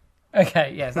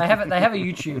 Okay, yes, they have a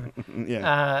YouTube.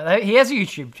 Yeah. He has a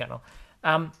YouTube channel,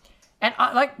 and when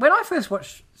I first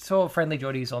saw Friendly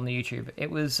Geordies on the YouTube,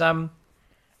 it was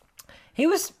he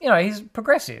was he's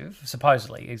progressive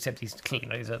supposedly, except he's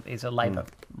clearly he's a Labor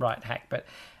right hack, but.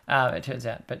 It turns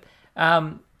out, but I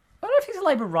don't know if he's a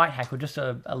Labor right hack or just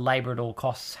a Labor at all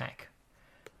costs hack.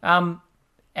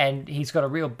 And he's got a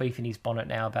real beef in his bonnet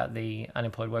now about the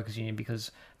Unemployed Workers Union because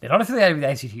they're not affiliated with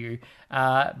ACTU,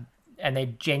 and they're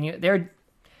genuine. They're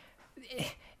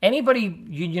anybody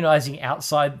unionising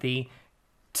outside the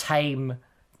tame,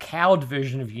 cowed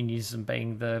version of unionism,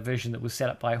 being the version that was set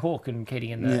up by Hawke and Keating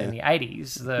in the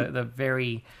 80s. The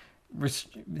very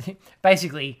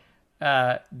basically.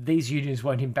 These unions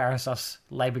won't embarrass us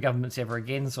Labor governments ever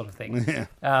again, sort of thing.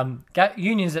 Yeah.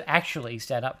 Unions that actually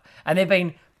stand up, and they've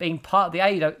been the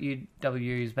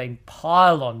AUW has been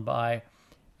piled on by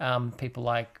people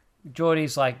like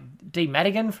Geordies, like Dee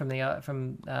Madigan from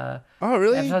oh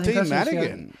really, Dee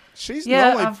Madigan? She's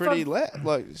normally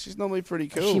pretty she's normally pretty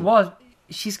cool.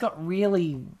 She's got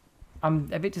really. I'm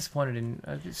a bit disappointed and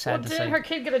a bit sad to see. Didn't her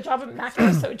kid get a job at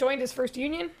Macca's, so it joined his first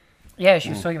union? Yeah, she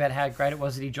was talking about how great it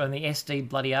was that he joined the SD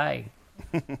bloody A.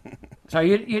 So,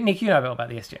 Nick, you know about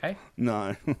the SDA?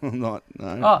 No, not.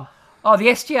 No. Oh, the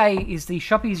SDA is the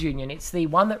Shoppies Union. It's the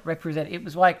one that it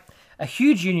was like a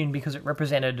huge union because it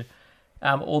represented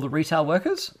all the retail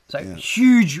workers. So,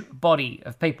 huge body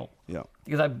of people. Yeah.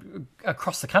 Because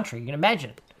across the country, you can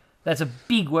imagine. That's a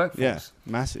big workforce. Yeah,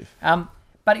 massive.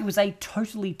 But it was a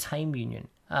totally tame union.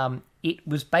 It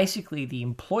was basically the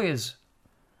employers.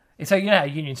 So you know how a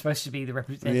union's supposed to be the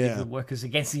representative of the workers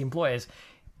against the employers.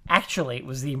 Actually, it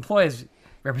was the employers'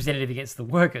 representative against the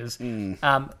workers.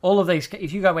 All of these,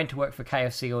 if you went to work for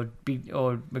KFC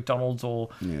or McDonald's or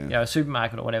a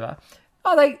supermarket or whatever,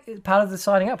 they part of the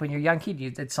signing up when you're a young kid,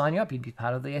 they'd sign you up, you'd be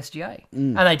part of the SGA.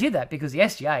 And they did that because the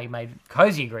SGA made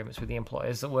cosy agreements with the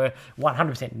employers that were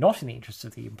 100% not in the interests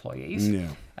of the employees.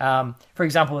 Yeah. For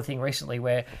example, the thing recently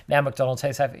where now McDonald's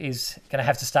is going to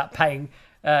have to start paying.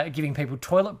 Giving people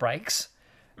toilet breaks,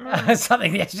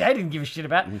 something the SGA didn't give a shit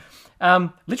about.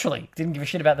 Literally, didn't give a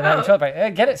shit about them having toilet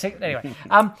break. Get it? See? Anyway,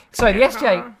 so the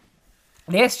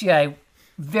SGA,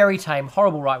 very tame,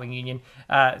 horrible right-wing union.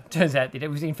 Turns out that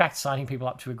it was in fact signing people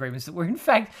up to agreements that were in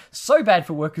fact so bad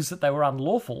for workers that they were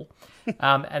unlawful,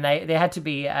 and there had to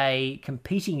be a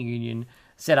competing union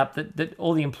set up that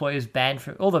all the employers banned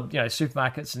from all the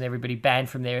supermarkets and everybody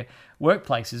banned from their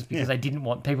workplaces because they didn't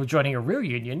want people joining a real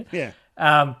union. Yeah.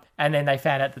 And then they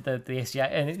found out that the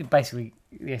SGA, and basically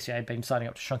the SGA had been signing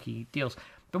up to shonky deals.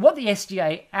 But what the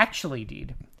SGA actually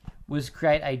did was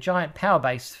create a giant power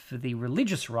base for the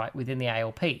religious right within the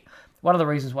ALP. One of the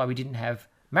reasons why we didn't have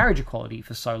marriage equality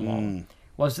for so long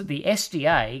was that the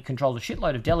SDA controlled a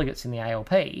shitload of delegates in the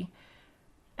ALP,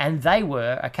 and they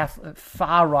were a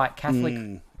far-right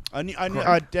Catholic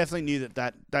I definitely knew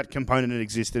that component had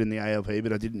existed in the ALP,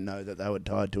 but I didn't know that they were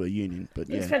tied to a union. But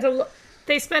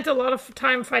They spent a lot of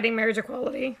time fighting marriage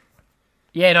equality.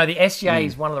 Yeah, no, the SGA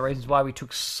is one of the reasons why we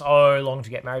took so long to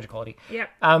get marriage equality. Yeah.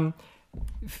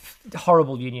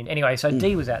 horrible union. Anyway, so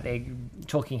Dee was out there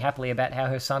talking happily about how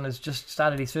her son has just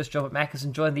started his first job at Macca's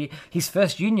and joined his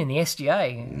first union, the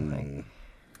SDA.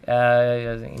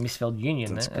 I think he misspelled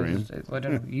union. That's I don't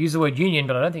know. You use the word union,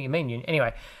 but I don't think you mean union.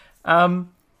 Anyway,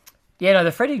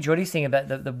 the Freddie Geordies thing about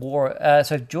the war.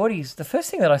 So Geordies, the first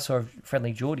thing that I saw of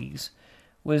Friendly Geordies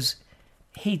was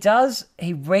he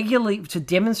regularly, to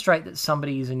demonstrate that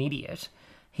somebody is an idiot,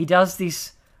 he does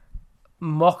this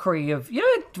mockery of,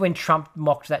 when Trump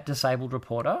mocked that disabled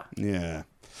reporter? Yeah.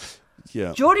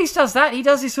 Geordies does that. He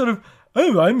does this sort of,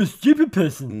 oh, I'm a stupid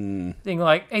person thing.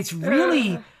 Like, it's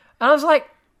really... And I was like,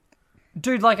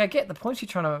 dude, like, I get the points you're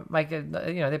trying to make,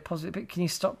 they're positive, but can you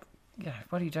stop?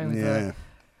 What are you doing with that?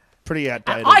 Pretty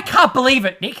outdated. I can't believe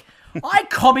it, Nick. I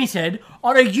commented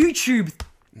on a YouTube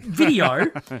video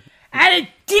and it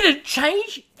didn't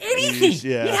change anything.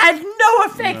 Yeah. It had no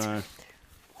effect. No.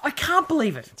 I can't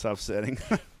believe it. It's upsetting.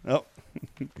 Oh,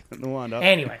 the wind up.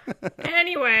 Anyway,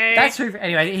 That's who.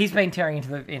 Anyway, he's been tearing into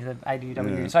the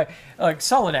ADW. So,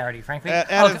 solidarity, frankly.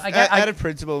 Out of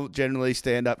principle, generally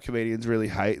stand-up comedians really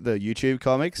hate the YouTube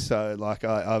comics. So, like,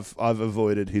 I've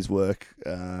avoided his work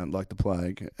like the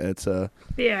plague. It's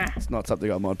not something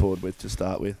I'm on board with to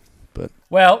start with. But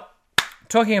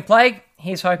talking of plague,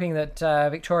 he's hoping that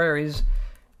Victoria is.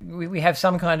 We have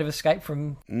some kind of escape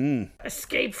from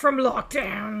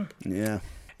lockdown. Yeah.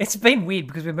 It's been weird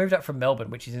because we moved up from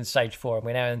Melbourne, which is in stage 4, and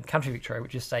we're now in country Victoria,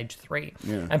 which is stage 3.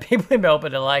 Yeah. And people in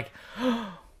Melbourne are like,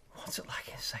 what's it like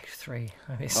in stage 3?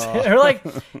 They're like,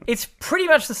 it's pretty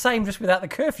much the same just without the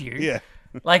curfew. Yeah.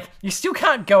 Like, you still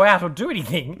can't go out or do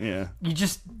anything. Yeah. You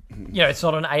just, it's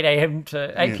not an 8 a.m.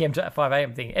 to 8 p.m. to 5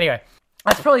 a.m. thing. Anyway,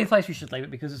 that's probably the place we should leave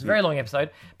it because it's a very long episode.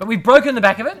 But we've broken the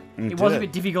back of it. It was a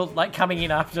bit difficult, like, coming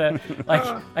in after,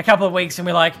 like, a couple of weeks, and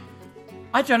we're like,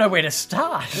 I don't know where to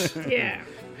start. Yeah.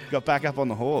 Got back up on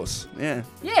the horse. Yeah.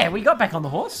 Yeah, we got back on the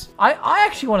horse. I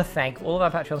actually want to thank all of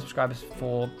our Patreon subscribers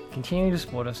for continuing to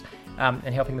support us and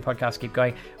helping the podcast keep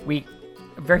going. We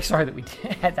are very sorry that we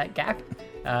had that gap.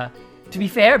 To be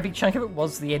fair, a big chunk of it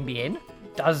was the NBN.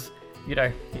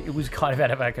 It was kind of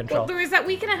out of our control. Well, there was that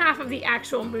week and a half of the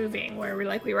actual moving where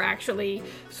we were actually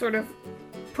sort of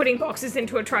putting boxes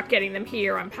into a truck, getting them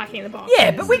here, unpacking the boxes.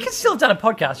 Yeah, but we could still have done a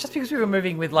podcast just because we were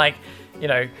moving with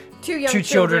two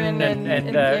children and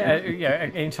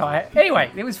an entire.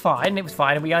 Anyway, it was fine.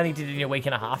 And we only did it in a week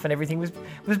and a half, and everything was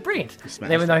brilliant.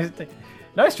 There was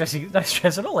no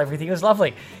stress at all. Everything was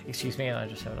lovely. Excuse me, I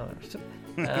just have another.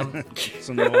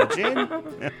 Some more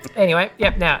gin. Anyway,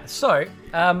 now so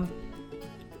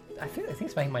I think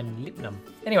it's making my lip numb.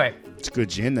 Anyway, it's good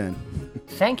gin then.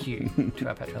 Thank you to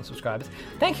our Patreon subscribers.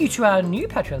 Thank you to our new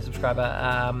Patreon subscriber.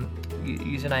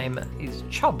 Username is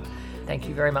Chubb. Thank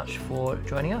you very much for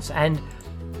joining us, and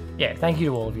thank you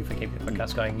to all of you for keeping the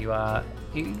podcast going. You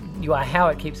are how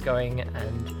it keeps going,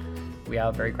 and we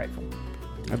are very grateful.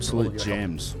 Absolute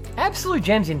gems. Absolute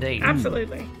gems indeed.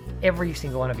 Absolutely. Every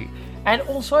single one of you, and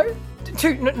also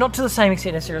not to the same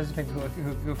extent necessarily as the people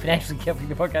who are financially helping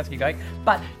the podcast keep going,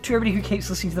 but to everybody who keeps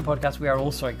listening to the podcast, we are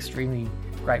also extremely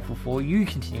grateful for you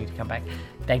continuing to come back.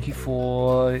 Thank you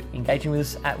for engaging with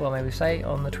us at Well May We Say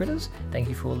on the Twitters. Thank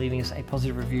you for leaving us a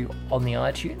positive review on the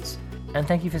iTunes. And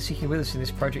thank you for sticking with us in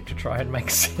this project to try and make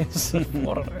sense of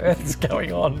what on earth is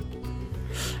going on.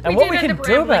 And what we can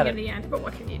do about it. In the end, but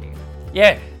what can you do?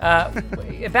 Yeah,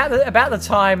 about the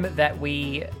time that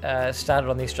we started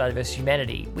on the Australia vs.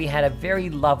 Humanity, we had a very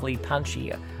lovely,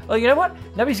 punchy. Well, you know what?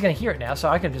 Nobody's going to hear it now, so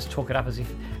I can just talk it up as if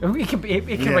it can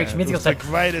reach mythical. It's the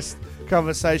greatest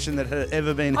conversation that had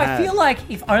ever been had. I feel like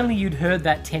if only you'd heard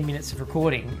that 10 minutes of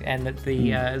recording and that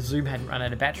the Zoom hadn't run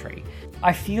out of battery,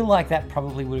 I feel like that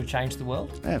probably would have changed the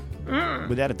world. Yeah,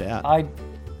 without a doubt.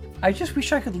 I just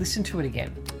wish I could listen to it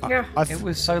again. Yeah. It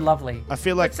was so lovely. I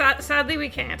feel like... But sadly, we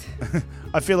can't.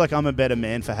 I feel like I'm a better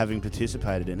man for having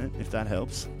participated in it, if that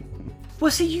helps.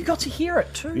 Well, see, you got to hear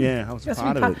it too. Yeah, I was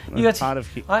part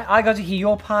of it. I got to hear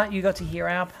your part, you got to hear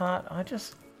our part.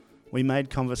 We made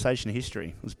conversation history.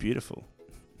 It was beautiful.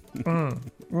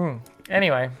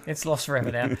 Anyway, it's lost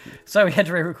forever now. So we had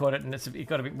to re-record it, and it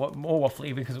got a bit more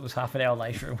waffly because it was half an hour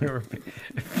later and we were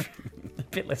a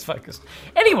bit less focused.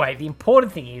 Anyway, the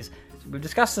important thing is we've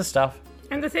discussed the stuff.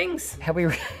 And the things. How we...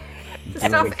 the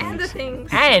stuff and the things.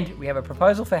 And we have a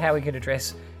proposal for how we can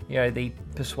address, the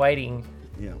persuading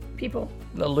people,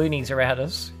 the loonies around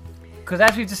us. Because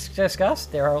as we've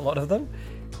discussed, there are a lot of them.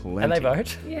 Plenty. And they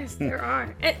vote. Yes, there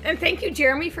are. And thank you,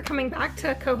 Jeremy, for coming back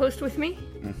to co-host with me.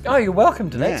 Oh, you're welcome,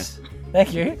 Denise. Yeah.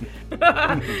 Thank you.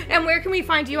 And where can we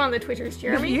find you on the Twitters,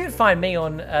 Jeremy? You can find me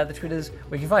on the Twitters.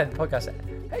 We can find the podcast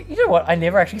You know what? I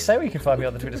never actually say where you can find me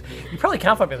on the Twitters. You probably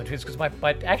can't find me on the Twitters because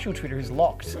my actual Twitter is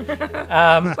locked.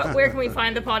 But where can we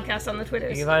find the podcast on the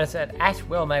Twitters? You can find us at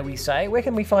Well May We Say. Where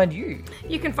can we find you?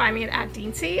 You can find me at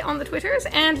Deansy on the Twitters,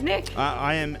 and Nick.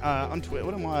 I am on Twitter.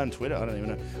 What am I on Twitter? I don't even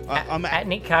know. I'm at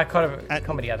Nick Carr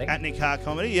Comedy, I think. At Nick Carr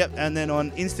Comedy, yep. And then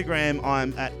on Instagram,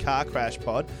 I'm at Car Crash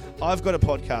Pod. I've got a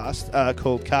podcast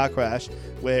called Car Crash,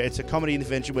 where it's a comedy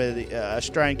intervention where the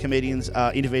Australian comedians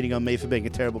are intervening on me for being a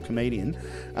terrible comedian.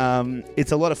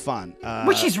 It's a lot of fun.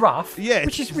 Which is rough. Yeah.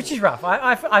 Which is rough.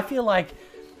 I feel like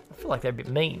they're a bit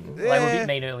mean. Yeah. They were a bit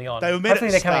mean early on. They were mean Hopefully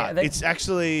at the they're coming.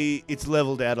 start. It's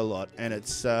leveled out a lot, and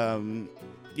it's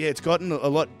it's gotten a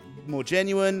lot more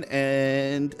genuine,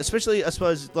 and especially I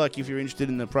suppose like if you're interested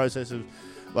in the process of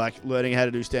like learning how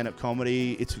to do stand-up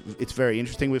comedy, it's very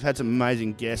interesting. We've had some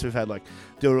amazing guests. We've had like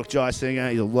Dilruk Jaisinger,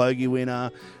 he's a Logie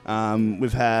winner.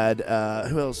 We've had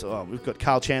who else? Oh, we've got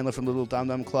Carl Chandler from Little Dum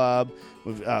Dum Club.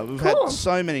 We've had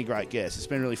so many great guests. It's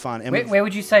been really fun. And where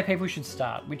would you say people should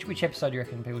start? Which episode do you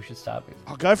reckon people should start with?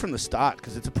 I'll go from the start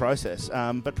because it's a process.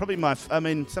 But probably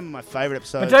some of my favourite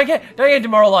episodes. But don't get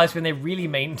demoralised when they're really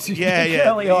mean to you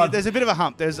early on. There's a bit of a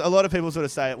hump. There's a lot of people sort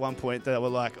of say at one point that were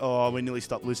like, "Oh, we nearly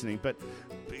stopped listening," but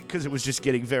because it was just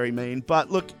getting very mean. But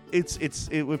look,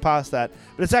 we're past that.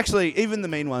 But it's actually even the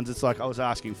mean ones. It's like I was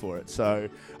asking for it, so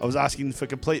I was asking for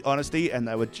complete honesty, and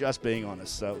they were just being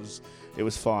honest. So it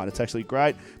was fine. It's actually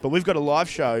great. But we've got a live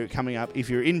show coming up if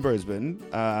you're in Brisbane,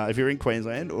 if you're in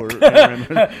Queensland, or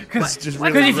because if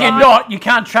you're not, you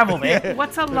can't travel there.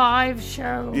 What's a live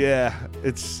show? Yeah,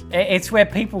 it's where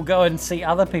people go and see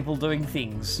other people doing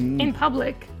things in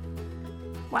public.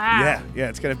 Wow. Yeah,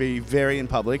 it's going to be very in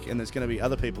public, and there's going to be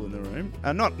other people in the room.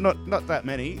 Not that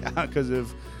many because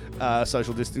of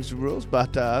social distancing rules,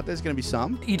 but there's going to be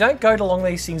some. You don't go along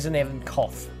these things and then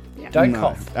cough. Yeah. Don't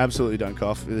cough. Absolutely don't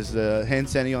cough. There's hand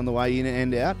sanitizer on the way in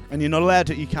and out, and you're not allowed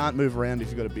to. You can't move around if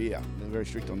you've got a beer. They're very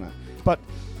strict on that. But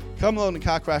come along to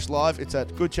Car Crash Live. It's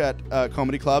at Good Chat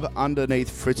Comedy Club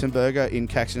underneath Fritzenberger in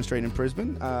Caxton Street in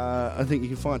Brisbane. I think you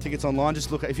can find tickets online.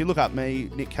 Just if you look up me,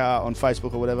 Nick Carr, on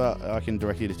Facebook or whatever, I can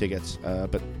direct you to tickets.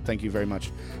 But thank you very much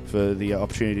for the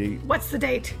opportunity. What's the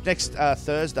date? Next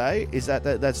Thursday.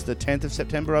 That's the 10th of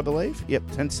September, I believe. Yep,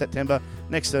 10th September.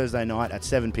 Next Thursday night at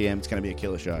 7 p.m. It's going to be a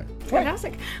killer show.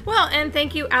 Fantastic. Well, and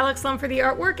thank you, Alex Lum, for the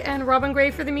artwork and Robin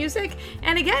Gray for the music.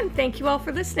 And again, thank you all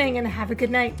for listening and have a good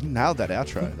night. You nailed that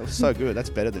outro. That was so good. That's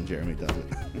better than Jeremy does it.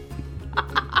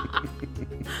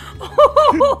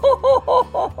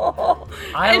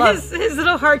 His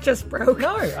little heart just broke.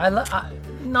 No,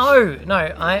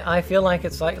 I feel like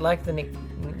it's like the Nick,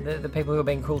 the people who are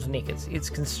being cruel to Nick. It's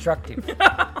constructive.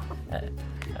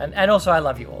 And also I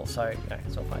love you all, so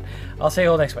it's all fine. I'll see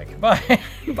you all next week. Bye.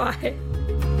 Bye.